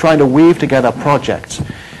 and trying to weave together projects.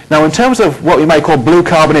 Now, in terms of what we might call blue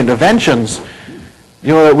carbon interventions,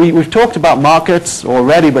 we've talked about markets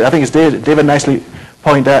already, but I think as David nicely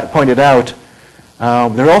pointed out,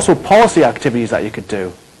 there are also policy activities that you could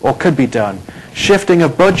do, or could be done. Shifting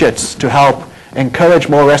of budgets to help encourage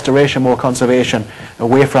more restoration, more conservation,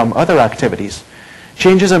 away from other activities.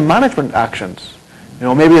 Changes in management actions.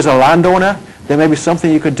 Maybe as a landowner, there may be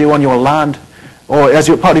something you could do on your land, or as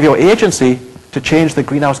part of your agency, to change the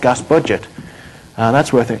greenhouse gas budget.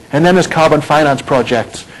 That's worth it. And then there's carbon finance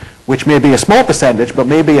projects, which may be a small percentage, but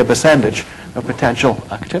may be a percentage of potential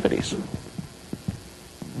activities. And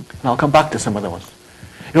I'll come back to some of those.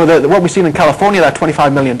 What we've seen in California, that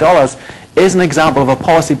 $25 million, is an example of a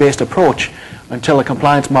policy-based approach until the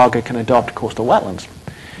compliance market can adopt coastal wetlands.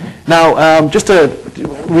 Now, just to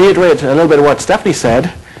reiterate a little bit of what Stephanie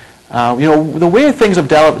said, the way things have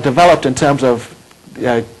developed in terms of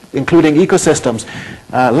including ecosystems,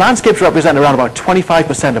 landscapes represent around about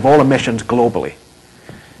 25% of all emissions globally.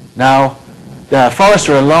 Now, forests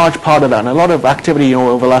are a large part of that, and a lot of activity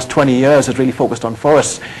over the last 20 years has really focused on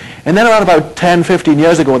forests. And then around about 10, 15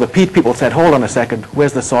 years ago, the peat people said, hold on a second,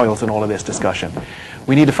 where's the soils in all of this discussion?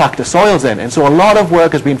 We need to factor soils in. And so a lot of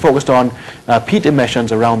work has been focused on peat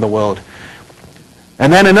emissions around the world.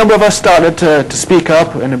 And then a number of us started to speak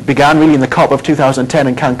up, and it began really in the COP of 2010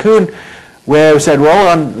 in Cancun, where we said,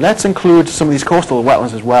 well, let's include some of these coastal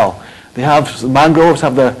wetlands as well. Mangroves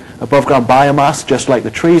have the above ground biomass, just like the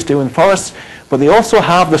trees do in forests, but they also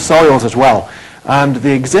have the soils as well. And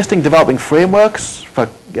the existing developing frameworks for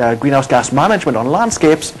greenhouse gas management on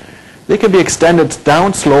landscapes, they can be extended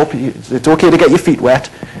downslope. It's okay to get your feet wet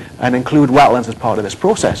and include wetlands as part of this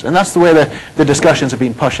process. And that's the way the discussions have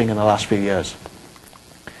been pushing in the last few years.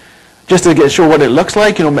 Just to show what it looks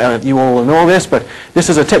like, you all know this, but this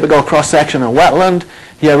is a typical cross-section of wetland.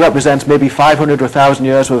 Here represents maybe 500 or 1,000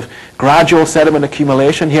 years with gradual sediment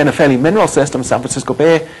accumulation. Here in a fairly mineral system, San Francisco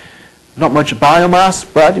Bay, not much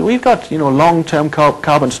biomass, but we've got long-term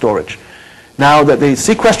carbon storage. Now that the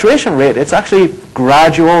sequestration rate, it's actually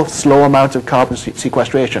gradual, slow amounts of carbon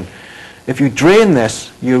sequestration. If you drain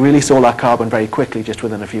this, you release all that carbon very quickly, just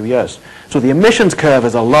within a few years. So the emissions curve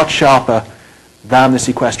is a lot sharper than the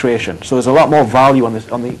sequestration. So there's a lot more value on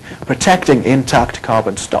the protecting intact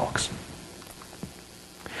carbon stocks.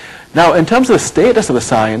 Now, in terms of the status of the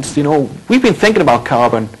science, we've been thinking about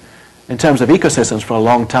carbon in terms of ecosystems for a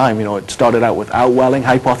long time. It started out with outwelling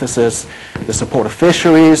hypothesis, the support of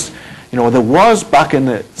fisheries. There was, back in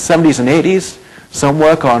the 70s and 80s, some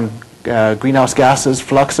work on greenhouse gases,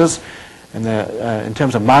 fluxes, in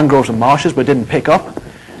terms of mangroves and marshes, but it didn't pick up.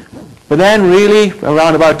 But then really,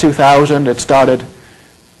 around about 2000, it started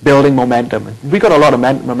building momentum. We got a lot of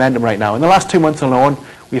momentum right now. In the last 2 months alone,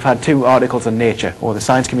 we've had 2 articles in Nature, or the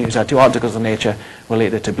science community's had 2 articles in Nature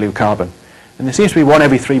related to blue carbon. And there seems to be one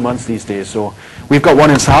every 3 months these days. So we've got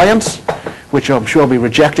one in Science, which I'm sure will be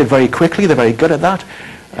rejected very quickly. They're very good at that.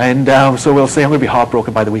 And so we'll see. I'm going to be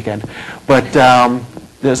heartbroken by the weekend. But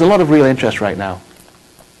there's a lot of real interest right now.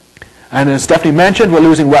 And as Stephanie mentioned, we're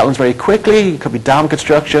losing wetlands very quickly. It could be dam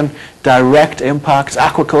construction, direct impacts.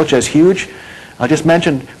 Aquaculture is huge. I'll just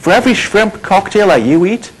mention, for every shrimp cocktail that you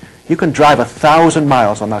eat, you can drive 1,000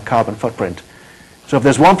 miles on that carbon footprint. So if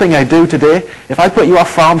there's one thing I do today, if I put you off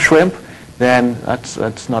farm shrimp, then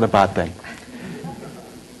that's not a bad thing.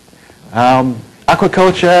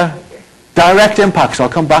 Aquaculture, direct impacts. I'll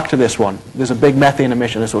come back to this one. There's a big methane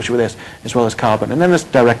emission associated with this, as well as carbon. And then there's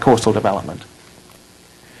direct coastal development.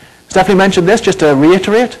 Stephanie mentioned this, just to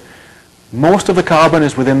reiterate, most of the carbon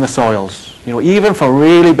is within the soils. Even for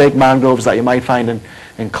really big mangroves that you might find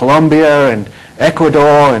in Colombia and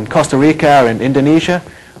Ecuador and Costa Rica and Indonesia,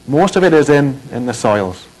 most of it is in the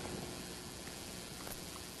soils.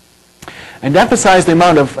 And to emphasize the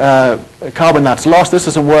amount of carbon that's lost, this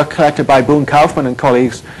is some work collected by Boone Kaufman and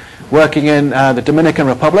colleagues working in the Dominican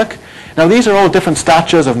Republic. Now these are all different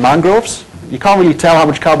statures of mangroves. You can't really tell how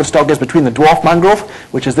much carbon stock is between the dwarf mangrove,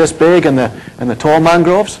 which is this big, and the tall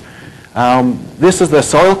mangroves. This is the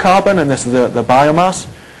soil carbon, and this is the biomass.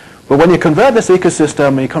 But when you convert this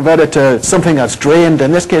ecosystem, you convert it to something that's drained,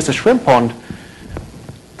 in this case a shrimp pond,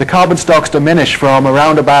 the carbon stocks diminish from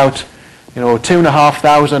around about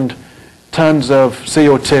 2,500 tons of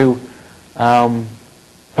CO2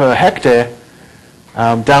 per hectare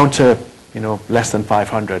down to less than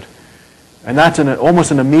 500. And that's almost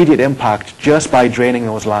an immediate impact just by draining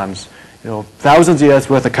those lands. Thousands of years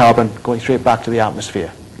worth of carbon going straight back to the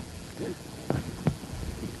atmosphere.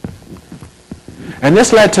 And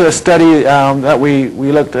this led to a study that we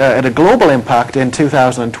looked at a global impact in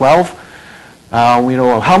 2012.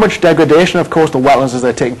 How much degradation of coastal wetlands is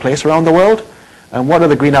there taking place around the world? And what are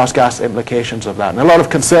the greenhouse gas implications of that? And a lot of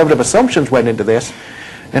conservative assumptions went into this.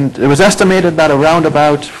 And it was estimated that around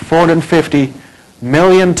about 450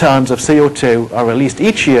 million tons of CO2 are released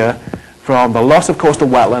each year from the loss of coastal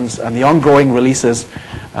wetlands and the ongoing releases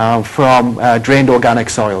from drained organic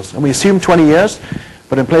soils. And we assume 20 years,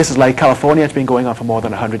 but in places like California, it's been going on for more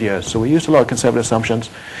than 100 years. So we used a lot of conservative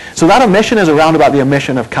assumptions. So that emission is around about the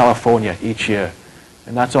emission of California each year.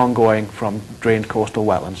 And that's ongoing from drained coastal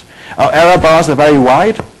wetlands. Our error bars are very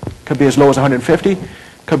wide. Could be as low as 150.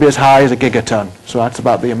 Could be as high as a gigaton. So that's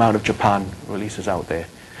about the amount of Japan releases out there.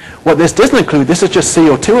 What this doesn't include, this is just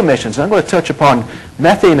CO2 emissions. And I'm going to touch upon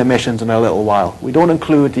methane emissions in a little while. We don't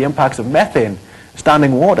include the impacts of methane,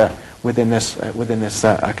 standing water, within this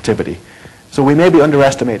activity. So we may be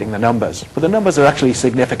underestimating the numbers, but the numbers are actually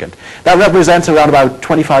significant. That represents around about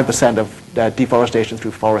 25% of deforestation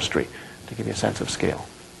through forestry, to give you a sense of scale.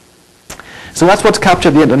 So that's what's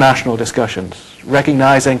captured the international discussions,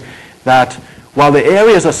 recognizing that while the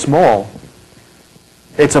areas are small,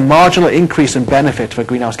 it's a marginal increase in benefit for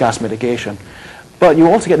greenhouse gas mitigation. But you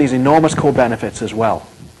also get these enormous co-benefits as well.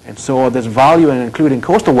 And so there's value in including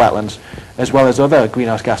coastal wetlands as well as other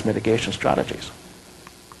greenhouse gas mitigation strategies.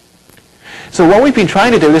 So what we've been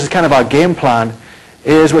trying to do, this is kind of our game plan,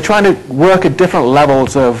 is we're trying to work at different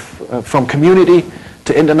levels from community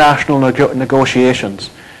to international negotiations.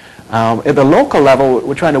 At the local level,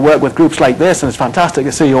 we're trying to work with groups like this, and it's fantastic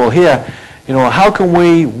to see you all here. How can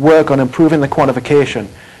we work on improving the quantification,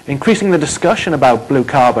 increasing the discussion about blue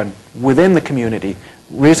carbon within the community,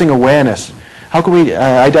 raising awareness? How can we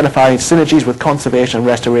identify synergies with conservation and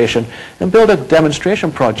restoration and build up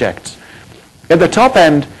demonstration projects? At the top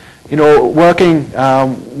end, working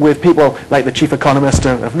with people like the chief economist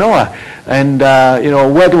of NOAA, and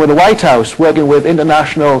working with the White House, working with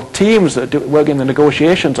international teams, working the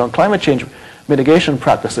negotiations on climate change mitigation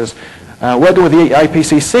practices, working with the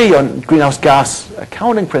IPCC on greenhouse gas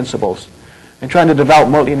accounting principles, and trying to develop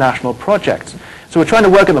multinational projects. So we're trying to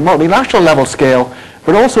work at the multinational level scale,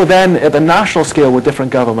 but also then at the national scale with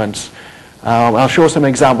different governments. I'll show some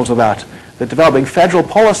examples of that. The developing federal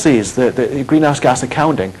policies, the greenhouse gas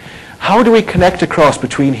accounting. How do we connect across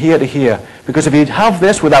between here to here? Because if you have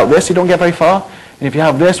this without this, you don't get very far. And if you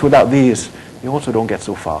have this without these, you also don't get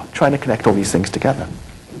so far. Trying to connect all these things together.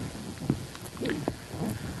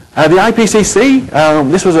 The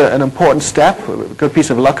IPCC, this was an important step, a good piece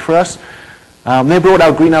of luck for us. They brought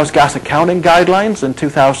out greenhouse gas accounting guidelines in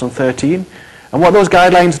 2013. And what those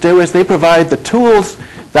guidelines do is they provide the tools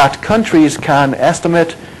that countries can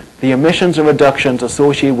estimate the emissions and reductions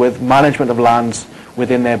associated with management of lands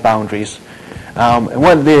within their boundaries. There's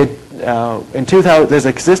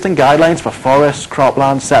existing guidelines for forests,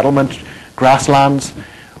 croplands, settlement, grasslands.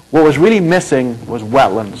 What was really missing was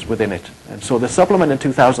wetlands within it. And so the supplement in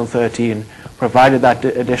 2013 provided that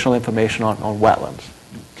additional information on wetlands.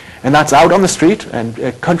 And that's out on the street, and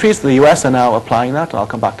countries, the US, are now applying that. I'll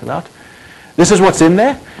come back to that. This is what's in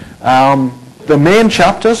there. The main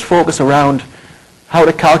chapters focus around how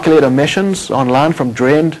to calculate emissions on land from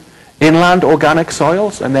drained inland organic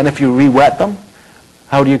soils, and then if you re-wet them,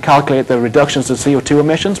 how do you calculate the reductions in CO2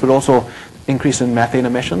 emissions, but also increase in methane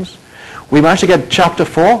emissions. We managed to get Chapter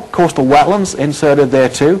 4, coastal wetlands, inserted there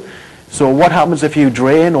too. So what happens if you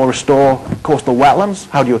drain or restore coastal wetlands?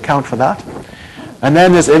 How do you account for that? And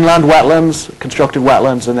then there's inland wetlands, constructed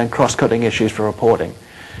wetlands, and then cross-cutting issues for reporting.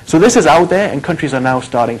 So this is out there, and countries are now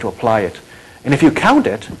starting to apply it. And if you count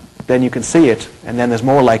it, then you can see it, and then there's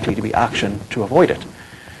more likely to be action to avoid it.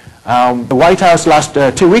 The White House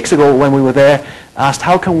 2 weeks ago when we were there asked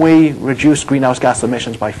how can we reduce greenhouse gas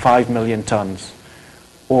emissions by 5 million tons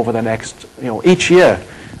over the next, each year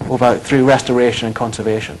through restoration and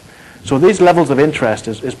conservation. So these levels of interest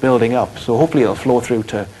is building up. So hopefully it'll flow through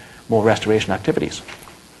to more restoration activities.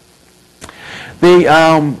 The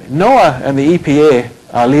NOAA and the EPA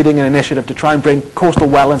are leading an initiative to try and bring coastal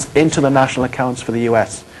wetlands into the national accounts for the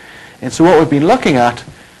US. And so what we've been looking at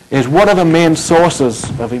is what are the main sources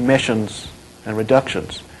of emissions and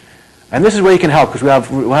reductions. And this is where you can help, because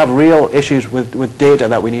we have real issues with data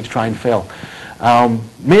that we need to try and fill.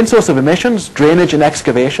 Main source of emissions, drainage and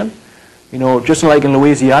excavation. Just like in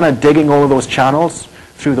Louisiana, digging all of those channels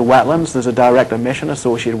through the wetlands, there's a direct emission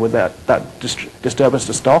associated with that disturbance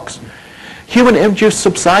to stocks. Human-induced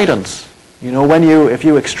subsidence. If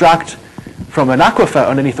you extract from an aquifer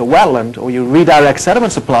underneath a wetland, or you redirect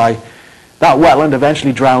sediment supply, that wetland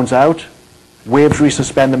eventually drowns out, waves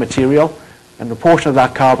resuspend the material, and a portion of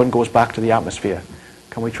that carbon goes back to the atmosphere.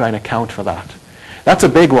 Can we try and account for that? That's a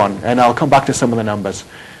big one, and I'll come back to some of the numbers.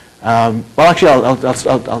 I'll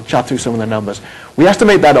chat through some of the numbers. We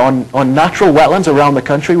estimate that on natural wetlands around the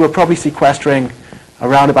country, we're probably sequestering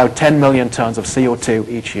around about 10 million tons of CO2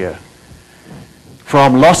 each year.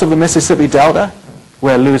 From loss of the Mississippi Delta,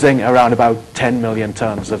 we're losing around about 10 million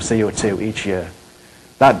tons of CO2 each year.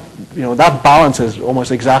 That balances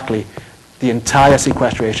almost exactly the entire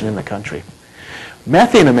sequestration in the country.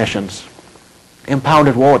 Methane emissions,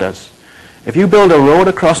 impounded waters. If you build a road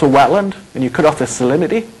across a wetland and you cut off the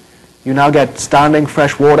salinity, you now get standing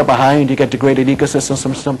fresh water behind, you get degraded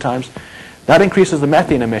ecosystems sometimes. That increases the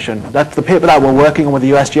methane emission. That's the paper that we're working on with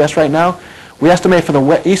the USGS right now. We estimate for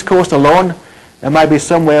the East Coast alone, there might be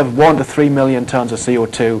somewhere of 1 to 3 million tons of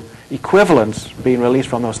CO2 equivalents being released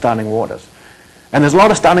from those standing waters. And there's a lot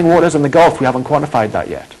of standing waters in the Gulf. We haven't quantified that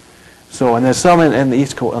yet. And there's some in the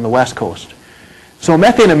East Coast, on the West Coast. So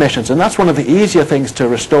methane emissions, and that's one of the easier things to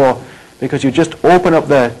restore, because you just open up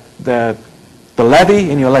the levee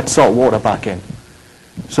and you let salt water back in.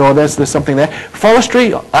 So there's something there.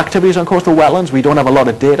 Forestry activities on coastal wetlands, we don't have a lot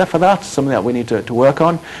of data for that, something that we need to work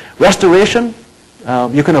on. Restoration,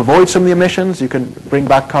 you can avoid some of the emissions, you can bring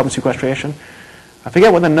back carbon sequestration. I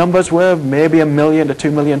forget what the numbers were, maybe 1 million to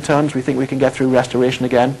 2 million tons we think we can get through restoration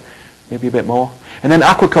again, maybe a bit more. And then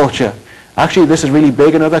aquaculture. Actually, this is really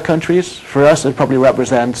big in other countries. For us, it probably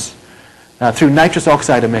represents, through nitrous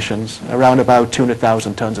oxide emissions, around about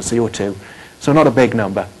 200,000 tons of CO2. So not a big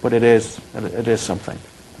number, but it is something.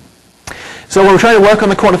 So we're trying to work on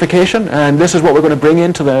the quantification, and this is what we're going to bring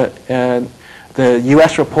into the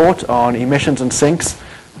US report on emissions and sinks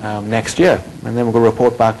next year. And then we're going to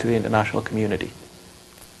report back to the international community.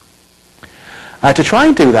 To try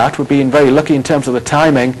and do that, we've been very lucky in terms of the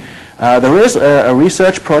timing. There is a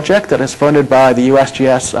research project that is funded by the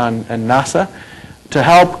USGS and NASA to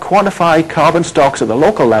help quantify carbon stocks at the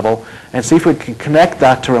local level and see if we can connect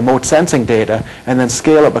that to remote sensing data and then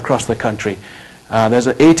scale up across the country. There's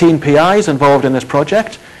 18 PIs involved in this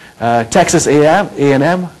project. Texas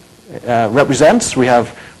A&M represents. We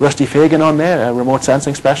have Rusty Fagan on there, a remote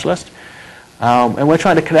sensing specialist. And we're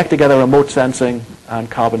trying to connect together remote sensing and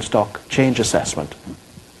carbon stock change assessment.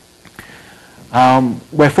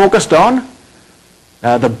 We're focused on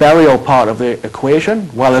the burial part of the equation.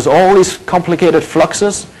 While there's all these complicated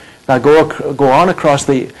fluxes that go on across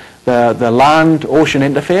the land-ocean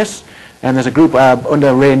interface, and there's a group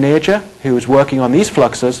under Ray Nature who is working on these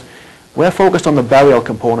fluxes, we're focused on the burial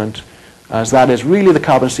component, as that is really the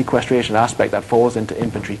carbon sequestration aspect that falls into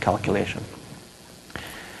inventory calculation.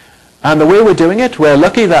 And the way we're doing it, we're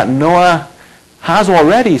lucky that NOAA has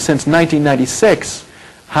already, since 1996,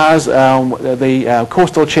 has the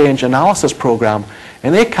Coastal Change Analysis Program,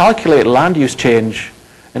 and they calculate land use change,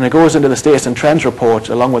 and it goes into the Status and Trends report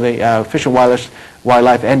along with the Fish and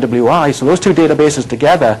Wildlife NWI. So those two databases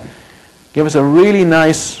together give us a really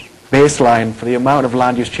nice baseline for the amount of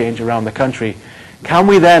land use change around the country. Can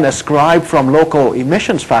we then ascribe from local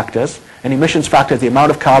emissions factors, and emissions factor is the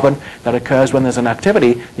amount of carbon that occurs when there's an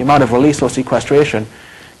activity, the amount of release or sequestration,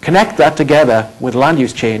 connect that together with land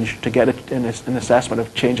use change to get an assessment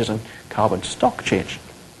of changes in carbon stock change.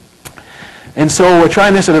 And so we're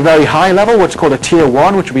trying this at a very high level, what's called a tier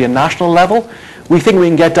 1, which would be a national level. We think we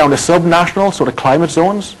can get down to sub-national, sort of climate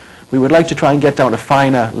zones. We would like to try and get down to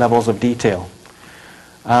finer levels of detail.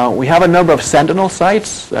 We have a number of sentinel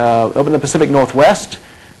sites up in the Pacific Northwest,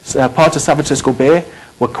 parts of San Francisco Bay,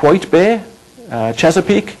 Wacoit Bay,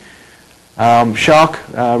 Chesapeake, Shark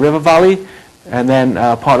River Valley, and then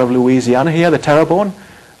part of Louisiana here, the Terrebonne.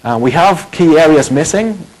 We have key areas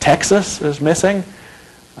missing. Texas is missing,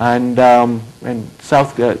 and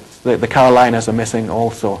South the Carolinas are missing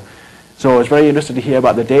also. So I was very interested to hear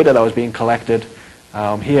about the data that was being collected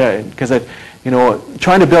here, because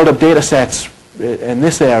trying to build up data sets in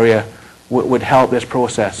this area would help this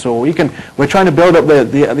process. So we're trying to build up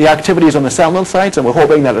the activities on the sentinel sites, and we're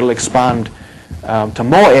hoping that it'll expand to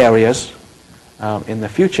more areas in the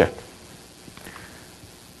future.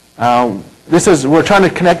 We're trying to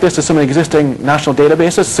connect this to some existing national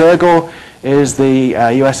databases. SERGO is the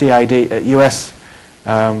USAID, US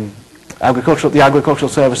the Agricultural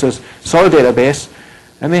Services soil database,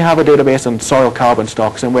 and they have a database on soil carbon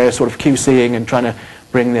stocks, and we're sort of QCing and trying to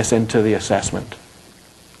bring this into the assessment.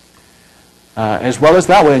 As well as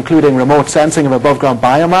that, we're including remote sensing of above ground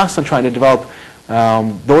biomass and trying to develop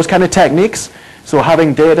those kind of techniques. So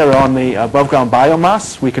having data on the above ground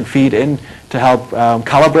biomass, we can feed in to help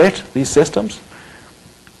calibrate these systems.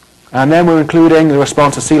 And then we're including the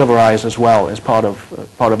response to sea level rise as well as part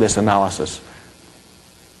of this analysis.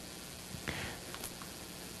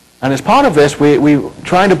 And as part of this, we're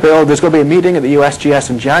trying to build, there's going to be a meeting at the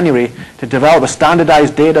USGS in January to develop a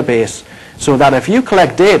standardized database so that if you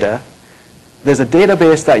collect data, there's a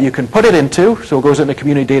database that you can put it into, so it goes into a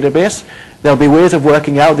community database. There'll be ways of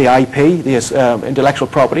working out the IP, the intellectual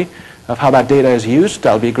property, of how that data is used.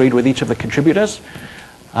 That'll be agreed with each of the contributors.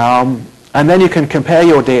 And then you can compare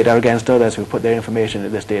your data against others who put their information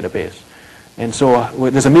in this database. And so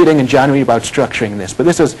there's a meeting in January about structuring this. But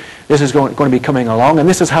this is going to be coming along, and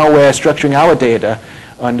this is how we're structuring our data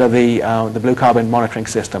under the blue carbon monitoring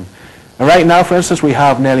system. And right now, for instance, we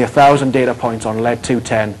have nearly 1,000 data points on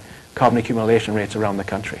lead-210 carbon accumulation rates around the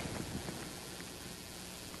country.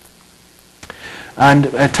 And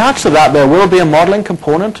attached to that, there will be a modeling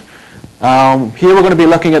component. Here we're going to be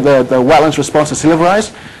looking at the wetlands response to sea level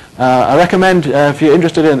rise. I recommend, if you're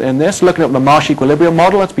interested in this, looking at the marsh equilibrium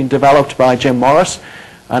model. It's been developed by Jim Morris,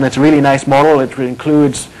 and it's a really nice model. It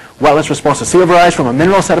includes wetlands response to sea level rise from a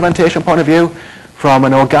mineral sedimentation point of view, from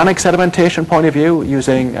an organic sedimentation point of view,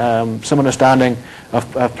 using some understanding of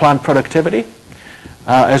plant productivity,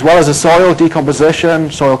 as well as the soil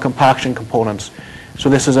decomposition, soil compaction components. So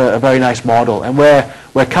this is a very nice model, and we're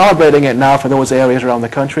calibrating it now for those areas around the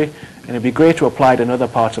country, and it'd be great to apply it in other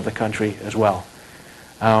parts of the country as well.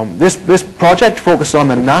 This project focuses on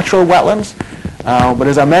the natural wetlands, but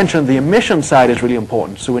as I mentioned, the emission side is really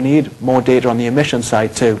important. So we need more data on the emission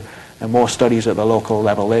side too, and more studies at the local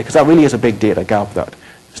level there, because that really is a big data gap that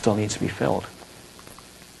still needs to be filled.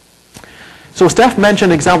 So Steph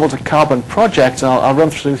mentioned examples of carbon projects, and I'll run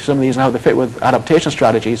through some of these and how they fit with adaptation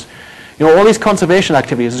strategies. All these conservation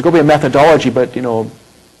activities, there's going to be a methodology, but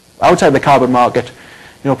outside the carbon market,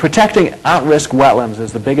 protecting at-risk wetlands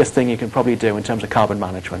is the biggest thing you can probably do in terms of carbon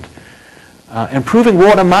management. Improving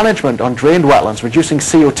water management on drained wetlands, reducing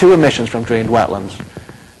CO2 emissions from drained wetlands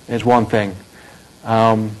is one thing.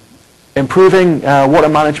 Improving water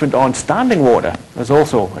management on standing water is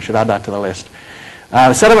also, I should add that to the list.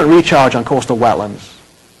 Sediment recharge on coastal wetlands.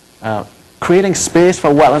 Creating space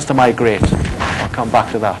for wetlands to migrate. I'll come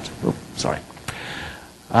back to that. Oops, sorry.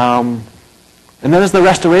 And then there's the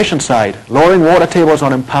restoration side, lowering water tables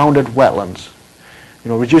on impounded wetlands.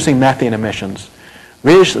 reducing methane emissions,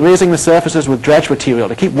 raising the surfaces with dredge material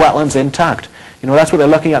to keep wetlands intact. That's what they're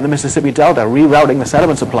looking at in the Mississippi Delta, rerouting the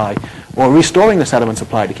sediment supply or restoring the sediment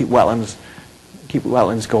supply to keep wetlands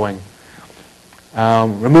going.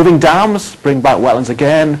 Removing dams, bring back wetlands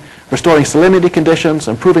again, restoring salinity conditions,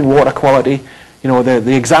 improving water quality.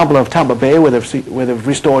 The example of Tampa Bay where they've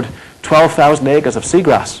restored 12,000 acres of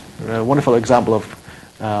seagrass, a wonderful example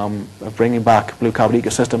of bringing back blue carbon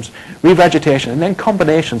ecosystems, revegetation, and then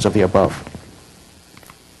combinations of the above.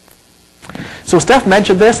 So Steph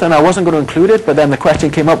mentioned this, and I wasn't going to include it, but then the question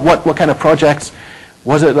came up, what kind of projects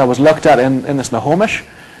was it that was looked at in the Snohomish?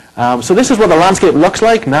 So this is what the landscape looks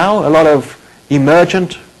like now. A lot of some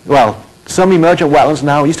emergent wetlands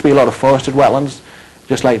now. It used to be a lot of forested wetlands,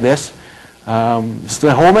 just like this.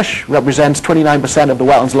 Snohomish represents 29% of the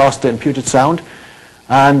wetlands lost in Puget Sound,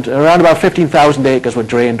 and around about 15,000 acres were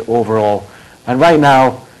drained overall. And right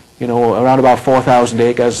now, around about 4,000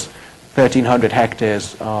 acres, 1,300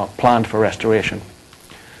 hectares are planned for restoration.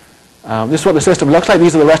 This is what the system looks like.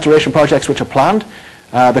 These are the restoration projects which are planned.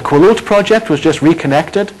 The Quileute project was just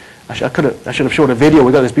reconnected. I should have showed a video.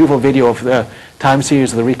 We've got this beautiful video of the time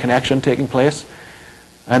series of the reconnection taking place.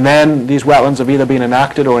 And then these wetlands have either been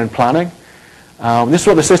enacted or in planning. This is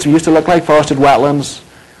what the system used to look like, forested wetlands.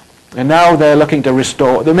 And now they're looking to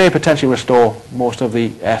restore, they may potentially restore most of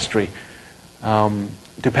the estuary,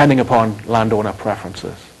 depending upon landowner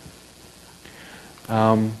preferences.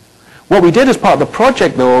 What we did as part of the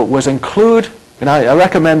project, though, was include, and I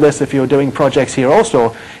recommend this if you're doing projects here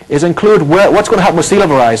also, is include what's going to happen with sea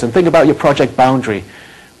level rise, and think about your project boundary.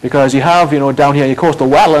 Because you have, down here your coastal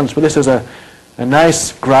wetlands, but this is a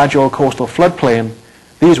nice gradual coastal floodplain.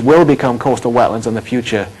 These will become coastal wetlands in the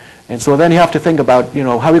future. And so then you have to think about,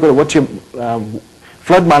 what's your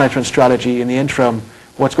flood management strategy in the interim,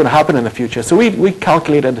 what's going to happen in the future. So we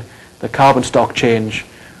calculated the carbon stock change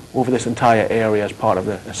over this entire area as part of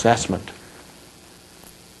the assessment.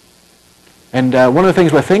 And one of the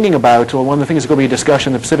things we're thinking about, or one of the things that's going to be a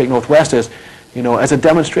discussion in the Pacific Northwest is, as a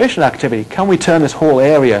demonstration activity, can we turn this whole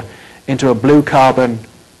area into a blue carbon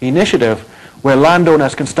initiative where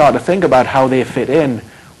landowners can start to think about how they fit in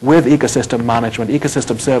with ecosystem management,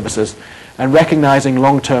 ecosystem services, and recognizing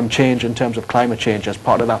long-term change in terms of climate change as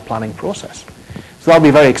part of that planning process. So that'll be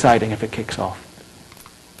very exciting if it kicks off.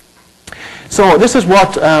 So this is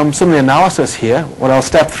what some of the analysis here, what I'll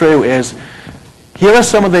step through is, here are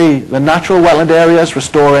some of the natural wetland areas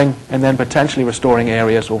restoring, and then potentially restoring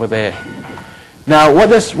areas over there. Now what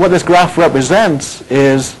this graph represents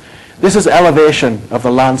is, this is elevation of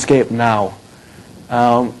the landscape now.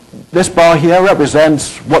 This bar here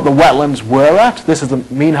represents what the wetlands were at. This is the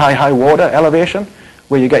mean high water elevation,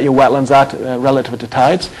 where you get your wetlands at relative to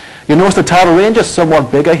tides. You notice the tidal range is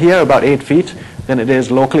somewhat bigger here, about 8 feet, than it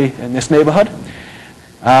is locally in this neighborhood.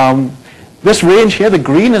 This range here, the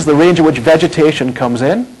green, is the range at which vegetation comes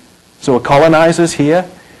in. So it colonizes here,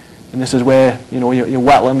 and this is where your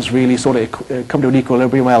wetlands really sort of come to an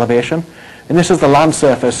equilibrium elevation. And this is the land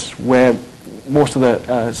surface where most of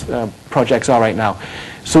the projects are right now.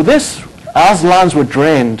 So this, as lands were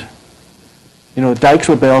drained, dikes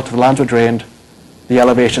were built, the lands were drained, the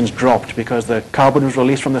elevations dropped because the carbon was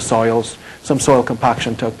released from the soils, some soil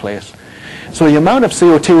compaction took place. So the amount of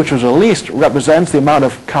CO2 which was released represents the amount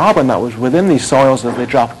of carbon that was within these soils as they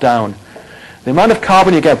dropped down. The amount of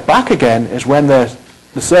carbon you get back again is when the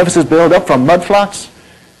surfaces build up from mudflats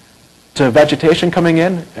to vegetation coming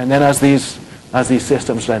in, and then as these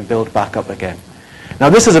systems then build back up again. Now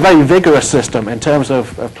this is a very vigorous system in terms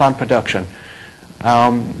of plant production.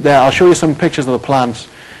 I'll show you some pictures of the plants.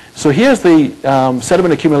 So here's the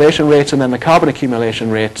sediment accumulation rates and then the carbon accumulation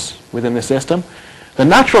rates within the system. The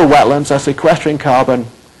natural wetlands are sequestering carbon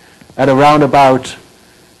at around about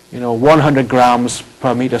 100 grams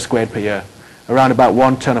per meter squared per year, around about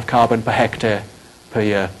 1 ton of carbon per hectare per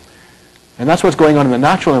year. And that's what's going on in the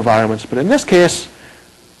natural environments. But in this case,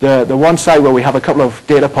 the one site where we have a couple of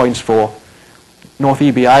data points for, North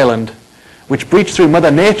Eby Island, which breached through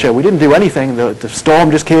Mother Nature. We didn't do anything. The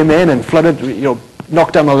storm just came in and flooded,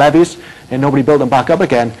 knocked down the levees, and nobody built them back up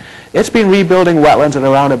again. It's been rebuilding wetlands at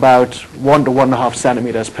around about 1 to 1.5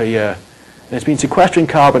 centimeters per year. And it's been sequestering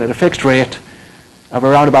carbon at a fixed rate of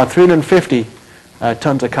around about 350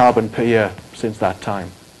 tons of carbon per year since that time.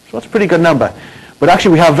 So that's a pretty good number. But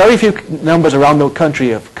actually we have very few numbers around the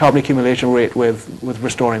country of carbon accumulation rate with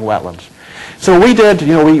restoring wetlands. So we did,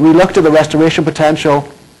 we looked at the restoration potential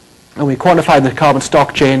and we quantified the carbon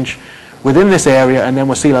stock change within this area, and then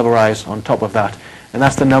with sea level rise on top of that. And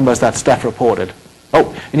that's the numbers that Steph reported.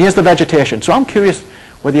 Oh, and here's the vegetation. So I'm curious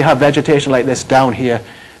whether you have vegetation like this down here.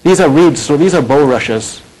 These are reeds, so these are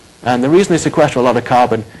bulrushes. And the reason they sequester a lot of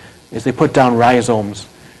carbon is they put down rhizomes.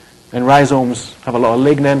 And rhizomes have a lot of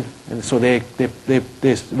lignin, and so they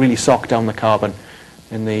really sock down the carbon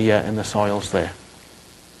in the soils there.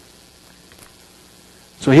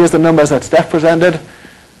 So here's the numbers that Steph presented.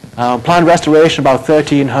 Planned restoration, about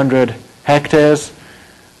 1,300 hectares,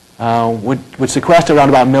 would sequester around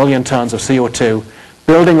about 1 million tons of CO2,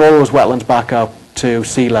 building all those wetlands back up to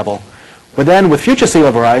sea level. But then with future sea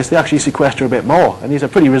level rise, they actually sequester a bit more. And these are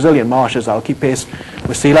pretty resilient marshes that will keep pace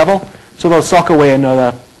with sea level. So they'll sock away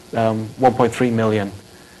another 1.3 million.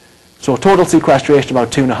 So total sequestration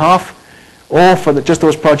about 2.5, or for just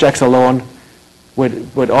those projects alone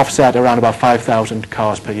would offset around about 5,000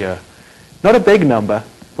 cars per year. Not a big number,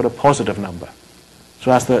 but a positive number.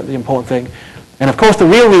 So that's the important thing. And of course, the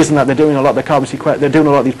real reason that they're doing a lot of the carbon they're doing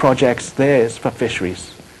a lot of these projects there is for fisheries.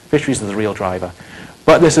 Fisheries is the real driver.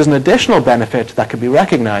 But this is an additional benefit that can be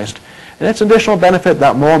recognized, and it's an additional benefit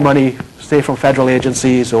that more money, say from federal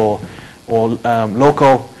agencies or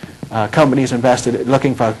local companies invested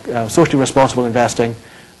looking for socially responsible investing,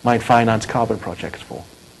 might finance carbon projects for.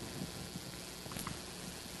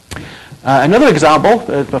 Another example,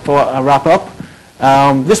 before I wrap up,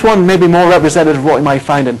 this one may be more representative of what you might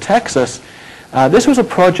find in Texas. This was a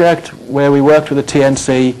project where we worked with the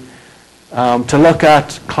TNC to look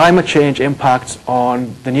at climate change impacts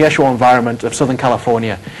on the nearshore environment of Southern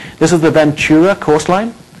California. This is the Ventura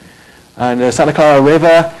coastline and the Santa Clara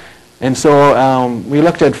River. And so we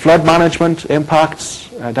looked at flood management impacts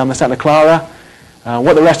down the Santa Clara,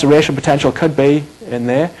 what the restoration potential could be in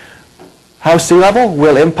there, how sea level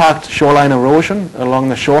will impact shoreline erosion along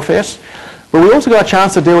the shore face. But we also got a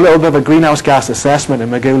chance to do a little bit of a greenhouse gas assessment in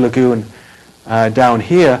Magoo Lagoon down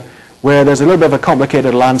here, where there's a little bit of a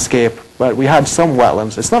complicated landscape, but we had some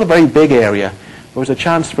wetlands. It's not a very big area. It was a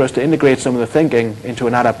chance for us to integrate some of the thinking into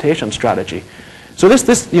an adaptation strategy. So this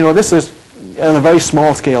is on a very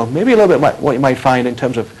small scale, maybe a little bit like what you might find in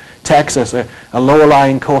terms of Texas, a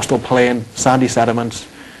lower-lying coastal plain, sandy sediments,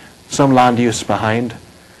 some land use behind,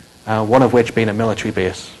 one of which being a military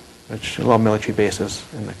base, which a lot of military bases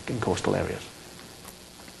in coastal areas.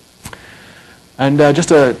 And just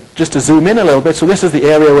to zoom in a little bit, so this is the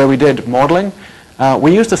area where we did modeling.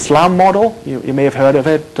 We used a SLAM model. You may have heard of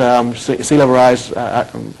it, sea level rise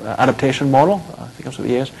adaptation model. I think that's what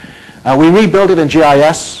it is. We rebuilt it in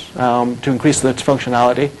GIS to increase its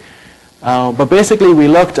functionality. But basically, we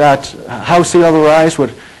looked at how sea level rise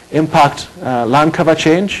would impact land cover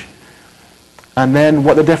change, and then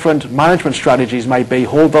what the different management strategies might be: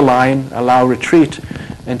 hold the line, allow retreat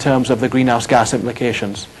in terms of the greenhouse gas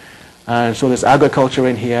implications. And so there's agriculture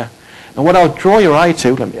in here. And what I'll draw your eye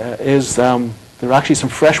to is there are actually some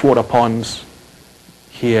freshwater ponds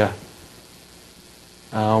here,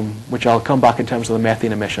 which I'll come back in terms of the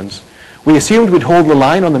methane emissions. We assumed we'd hold the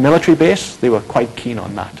line on the military base. They were quite keen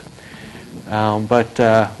on that.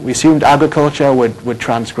 But we assumed agriculture would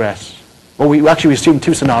transgress. Well, we assumed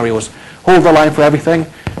two scenarios: hold the line for everything,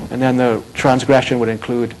 and then the transgression would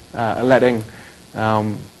include letting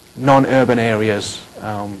non-urban areas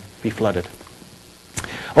be flooded.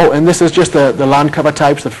 Oh, and this is just the land cover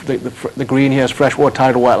types. The green here is freshwater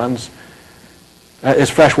tidal wetlands,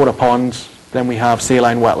 is freshwater ponds. Then we have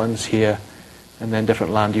saline wetlands here, and then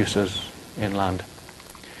different land uses inland.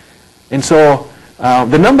 And so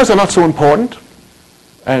the numbers are not so important,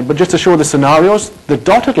 but just to show the scenarios, the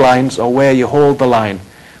dotted lines are where you hold the line.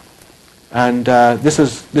 And this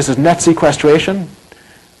is net sequestration.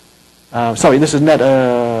 Sorry, this is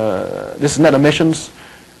net emissions.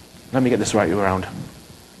 Let me get this right around.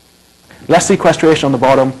 Less sequestration on the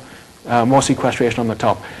bottom, more sequestration on the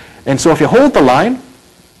top. And so if you hold the line,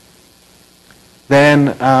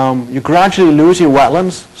 then you gradually lose your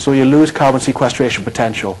wetlands, so you lose carbon sequestration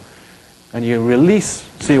potential. And you release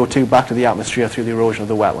CO2 back to the atmosphere through the erosion of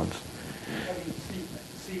the wetlands.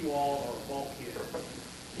 Seawall or bulkhead?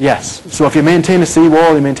 Yes. So if you maintain a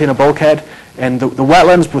seawall, you maintain a bulkhead, and the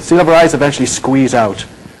wetlands with sea level rise eventually squeeze out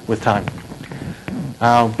with time.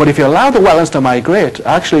 But if you allow the wetlands to migrate,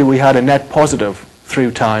 actually we had a net positive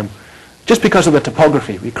through time, just because of the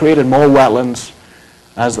topography. We created more wetlands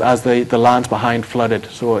as the lands behind flooded.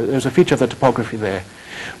 So there's a feature of the topography there.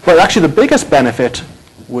 But actually the biggest benefit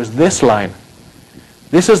was this line.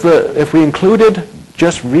 This is if we included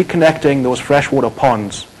just reconnecting those freshwater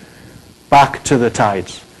ponds back to the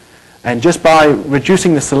tides. And just by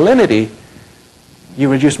reducing the salinity, you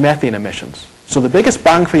reduce methane emissions. So the biggest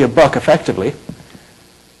bang for your buck, effectively,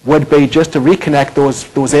 would be just to reconnect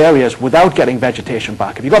those areas without getting vegetation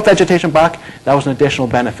back. If you got vegetation back, that was an additional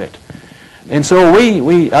benefit. And so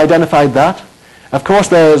we identified that. Of course,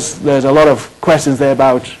 there's a lot of questions there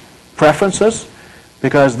about preferences,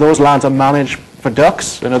 because those lands are managed for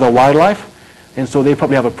ducks and other wildlife, and so they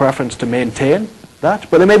probably have a preference to maintain that.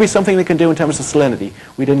 But there may be something they can do in terms of salinity.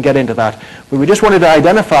 We didn't get into that. But we just wanted to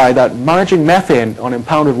identify that managing methane on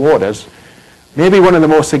impounded waters may be one of the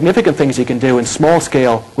most significant things you can do in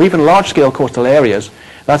small-scale or even large-scale coastal areas.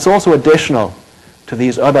 That's also additional to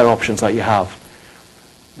these other options that you have.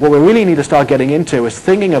 What we really need to start getting into is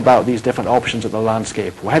thinking about these different options of the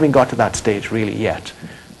landscape. We haven't got to that stage really yet,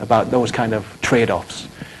 about those kind of trade-offs.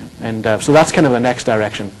 And so that's kind of the next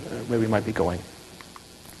direction where we might be going.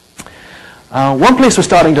 One place we're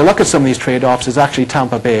starting to look at some of these trade-offs is actually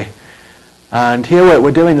Tampa Bay. And here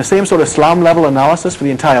we're doing the same sort of SLAM level analysis for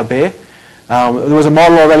the entire bay. There was a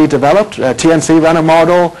model already developed. TNC ran a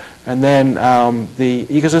model, and then the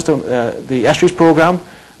ecosystem, the estuaries program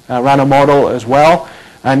ran a model as well.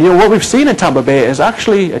 And what we've seen in Tampa Bay is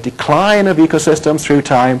actually a decline of ecosystems through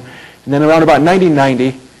time. And then around about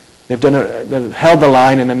 1990, they've held the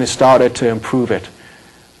line, and then they started to improve it.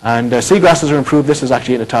 And seagrasses are improved. This is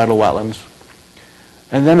actually intertidal wetlands.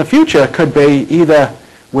 And then the future could be either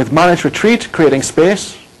with managed retreat, creating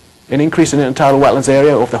space, an increase in intertidal wetlands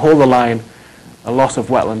area, or if they hold the line, a loss of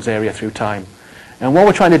wetlands area through time. And what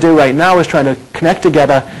we're trying to do right now is trying to connect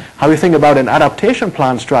together how we think about an adaptation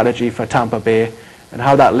plan strategy for Tampa Bay, and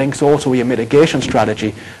how that links also with your mitigation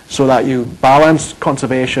strategy, so that you balance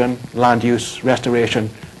conservation, land use, restoration,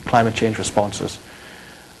 climate change responses.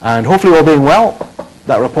 And hopefully, all being well,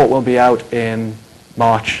 that report will be out in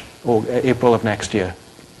March or April of next year.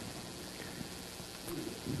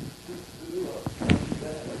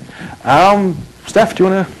 Steph, do you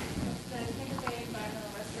want to?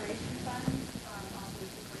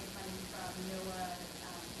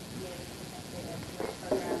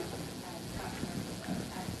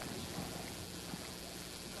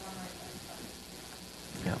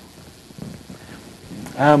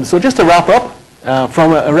 So just to wrap up,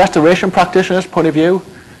 from a restoration practitioner's point of view,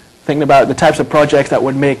 thinking about the types of projects that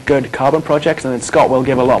would make good carbon projects, and then Scott will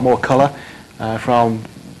give a lot more color from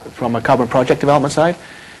a carbon project development side.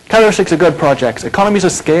 Characteristics of good projects, economies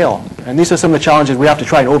of scale, and these are some of the challenges we have to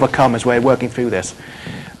try and overcome as we're working through this.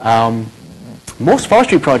 Most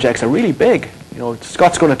forestry projects are really big.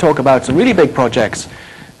 Scott's going to talk about some really big projects.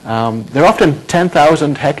 They're often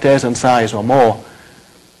 10,000 hectares in size or more.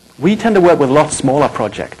 We tend to work with lots smaller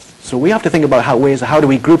projects. So we have to think about how do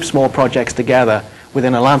we group small projects together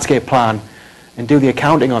within a landscape plan and do the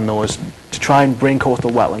accounting on those to try and bring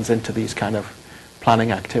coastal wetlands into these kind of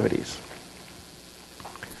planning activities.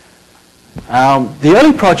 The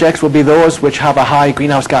early projects will be those which have a high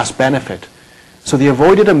greenhouse gas benefit. So the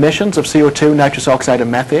avoided emissions of CO2, nitrous oxide,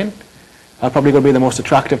 and methane are probably going to be the most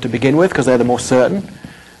attractive to begin with because they're the most certain.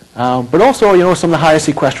 But also, some of the higher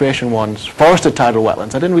sequestration ones, forested tidal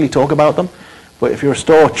wetlands. I didn't really talk about them, but if you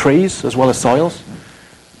restore trees as well as soils,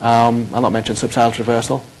 I'll not mention subsidence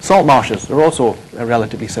reversal. Salt marshes are also a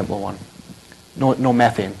relatively simple one. No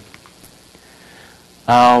methane.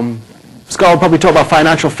 Scott will probably talk about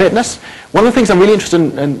financial fitness. One of the things I'm really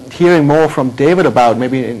interested in hearing more from David about,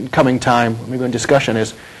 maybe in coming time, maybe in discussion,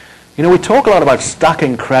 is, we talk a lot about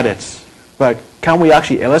stacking credits, but can we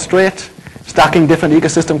actually illustrate stacking different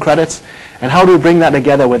ecosystem credits, and how do we bring that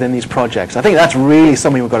together within these projects? I think that's really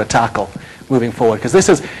something we've got to tackle moving forward, because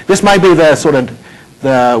this might be the sort of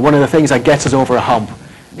one of the things that gets us over a hump,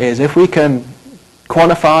 is if we can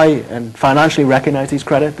quantify and financially recognize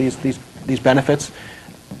these these benefits,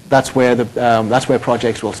 that's where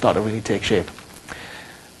projects will start to really take shape.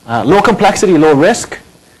 Low complexity, low risk,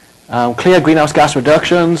 clear greenhouse gas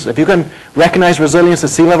reductions. If you can recognize resilience to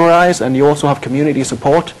sea level rise, and you also have community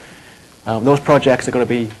support, those projects are going to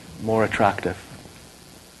be more attractive.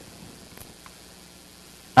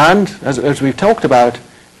 And, as we've talked about,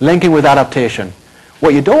 linking with adaptation.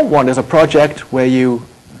 What you don't want is a project where you're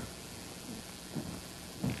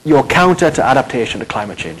counter to adaptation to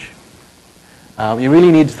climate change. You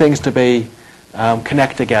really need things to be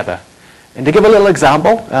connect together. And to give a little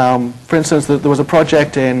example, for instance, there was a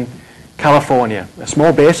project in California, a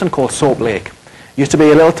small basin called Salt Lake. Used to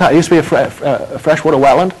be a freshwater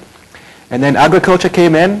wetland. And then agriculture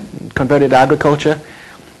came in, converted to agriculture.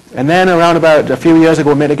 And then around about a few years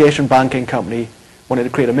ago, a mitigation banking company wanted to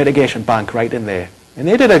create a mitigation bank right in there. And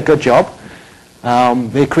they did a good job.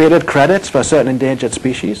 They created credits for certain endangered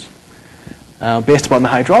species based upon the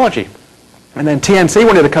hydrology. And then TNC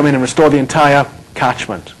wanted to come in and restore the entire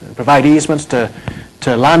catchment, and provide easements to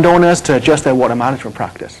landowners to adjust their water management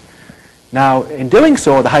practice. Now, in doing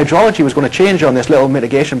so, the hydrology was going to change on this little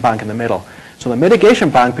mitigation bank in the middle. So the mitigation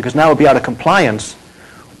bank, because now it would be out of compliance,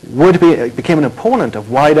 became an opponent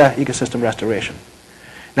of wider ecosystem restoration.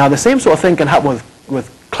 Now, the same sort of thing can happen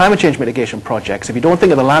with climate change mitigation projects, if you don't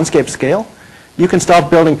think of the landscape scale, you can start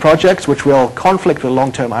building projects which will conflict with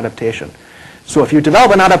long-term adaptation. So if you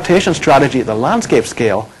develop an adaptation strategy at the landscape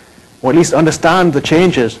scale, or at least understand the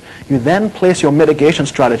changes, you then place your mitigation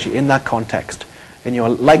strategy in that context, and your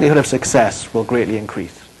likelihood of success will greatly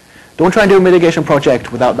increase. Don't try and do a mitigation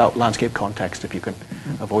project without that landscape context if you can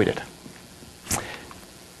avoid it.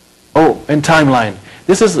 Oh, and timeline.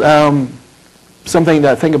 This is something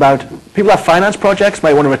to think about. People that finance projects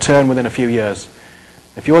might want to return within a few years.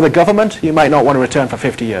 If you're the government, you might not want to return for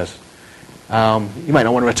 50 years. You might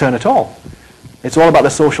not want to return at all. It's all about the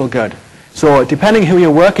social good. So depending who you're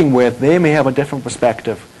working with, they may have a different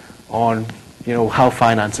perspective on how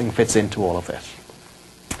financing fits into all of this.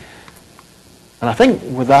 And I think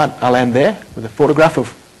with that, I'll end there with a photograph of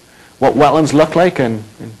what wetlands look like in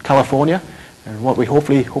California, and what we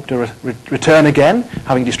hopefully hope to return again,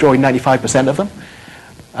 having destroyed 95% of them.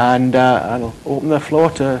 And I'll open the floor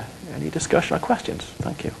to any discussion or questions.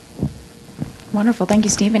 Thank you. Wonderful. Thank you,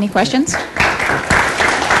 Steve. Any questions?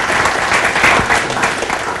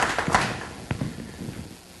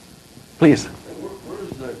 Please. Where's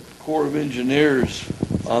the Corps of Engineers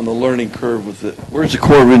on the learning curve with it? Where's the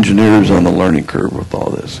Corps of Engineers on the learning curve with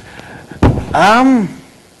all this?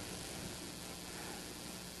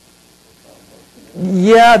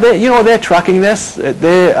 Yeah, they're tracking this. I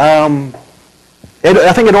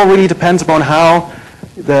think it all really depends upon how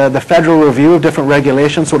the federal review of different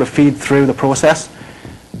regulations sort of feed through the process.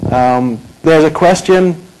 There's a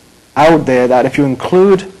question out there that if you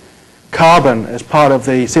include carbon as part of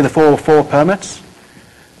the 404 permits,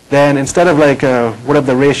 then instead of whatever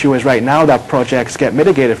the ratio is right now that projects get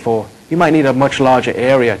mitigated for, you might need a much larger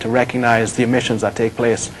area to recognize the emissions that take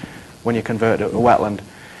place when you convert a wetland.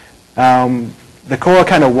 The Corps are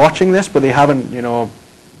kind of watching this, but they haven't,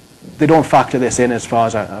 they don't factor this in as far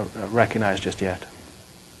as I recognize just yet.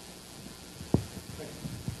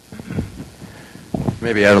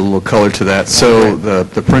 Maybe add a little color to that. So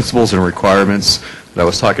the principles and requirements that I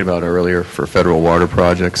was talking about earlier for federal water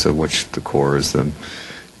projects, of which the Corps is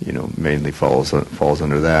mainly falls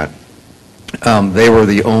under that. They were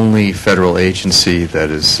the only federal agency that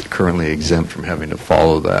is currently exempt from having to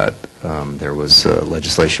follow that. There was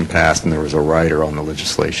legislation passed, and there was a rider on the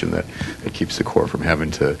legislation that keeps the Corps from having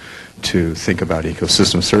to think about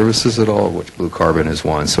ecosystem services at all, which blue carbon is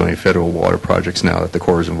one. So any federal water projects now that the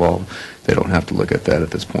Corps is involved, they don't have to look at that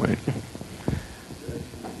at this point.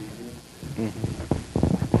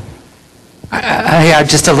 I have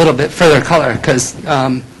just a little bit further color, because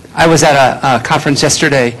I was at a conference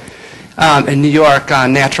yesterday in New York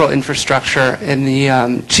on natural infrastructure, and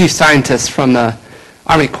the chief scientist from the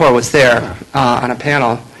Army Corps was there on a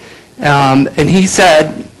panel, and he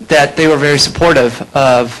said that they were very supportive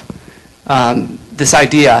of this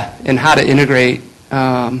idea and how to integrate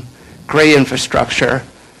gray infrastructure,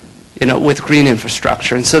 with green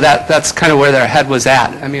infrastructure, and so that's kind of where their head was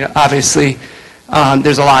at. I mean, obviously,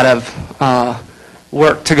 there's a lot of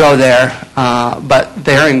work to go there, but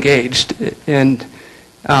they're engaged and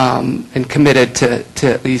committed to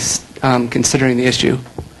at least considering the issue.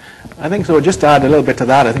 I think so. Just to add a little bit to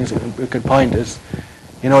that, I think it's a good point is,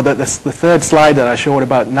 the third slide that I showed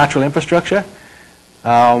about natural infrastructure,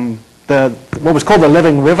 what was called the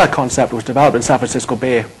living river concept was developed in San Francisco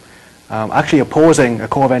Bay, actually opposing a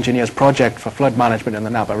Corps of Engineers project for flood management in the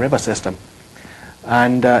Napa River system.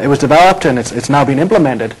 And it was developed, and it's now been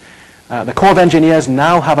implemented. The Corps of Engineers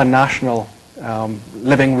now have a national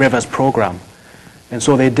living rivers program. And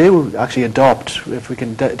so they do actually adopt, if we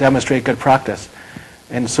can demonstrate good practice.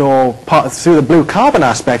 And so through the blue carbon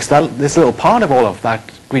aspects, this little part of all of that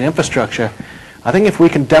green infrastructure, I think if we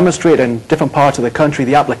can demonstrate in different parts of the country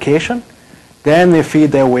the application, then they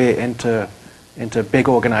feed their way into big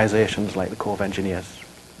organizations like the Corps of Engineers.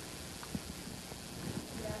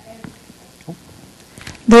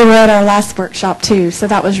 They were at our last workshop too, so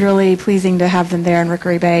that was really pleasing to have them there in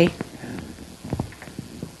Rookery Bay.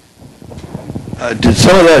 Did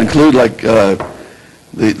some of that include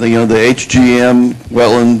the HGM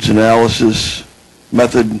wetlands analysis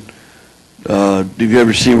method? Have you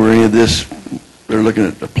ever seen where any of this, they're looking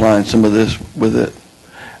at applying some of this with it?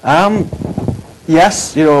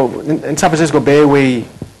 Yes, in San Francisco Bay we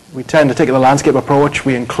tend to take the landscape approach.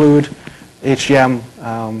 We include HGM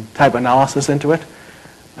type analysis into it.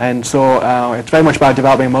 And so it's very much about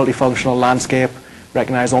developing a multifunctional landscape,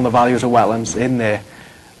 recognize all the values of wetlands in there.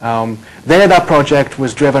 That project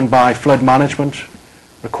was driven by flood management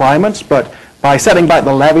requirements, but by setting back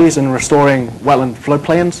the levees and restoring wetland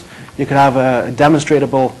floodplains, you can have a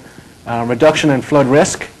demonstrable reduction in flood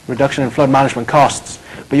risk, reduction in flood management costs,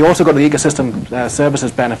 but you also got the ecosystem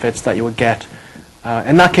services benefits that you would get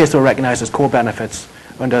In that case, they were recognized as core benefits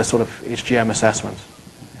under sort of HGM assessments.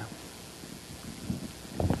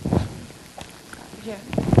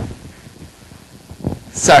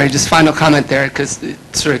 Sorry, just final comment there, because it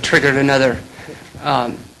sort of triggered another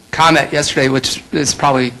comment yesterday, which is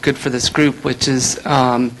probably good for this group, which is,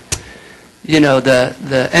 you know,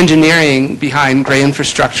 the engineering behind gray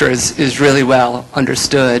infrastructure is really well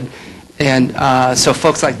understood. And so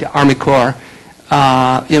folks like the Army Corps,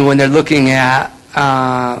 you know, when they're looking at,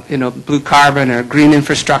 you know, blue carbon or green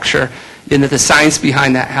infrastructure, you know, the science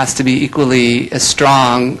behind that has to be equally as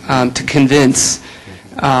strong to convince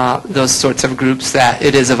those sorts of groups that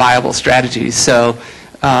it is a viable strategy. So,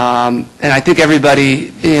 and I think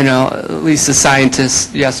everybody, you know, at least the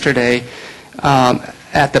scientists yesterday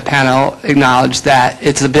at the panel acknowledged that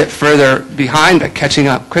it's a bit further behind but catching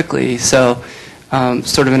up quickly. So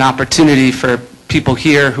sort of an opportunity for people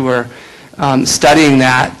here who are studying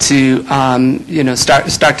that to, you know,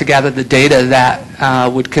 start to gather the data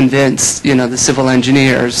that would convince, you know, the civil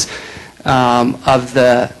engineers of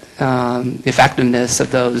the effectiveness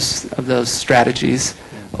of those strategies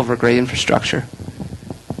over gray infrastructure.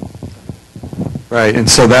 Right, and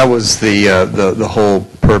so that was the whole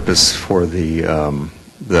purpose for the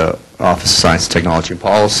Office of Science, Technology, and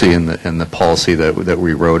Policy, and the policy that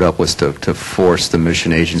we wrote up was to force the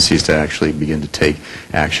mission agencies to actually begin to take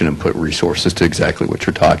action and put resources to exactly what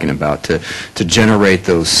you're talking about, to generate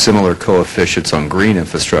those similar coefficients on green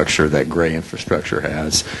infrastructure that gray infrastructure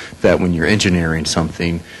has, that when you're engineering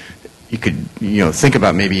something, you could, you know, think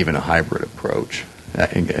about maybe even a hybrid approach.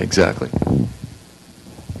 Exactly.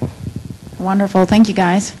 Wonderful. Thank you,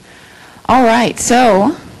 guys. All right.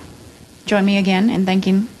 So join me again in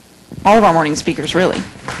thanking all of our morning speakers, really.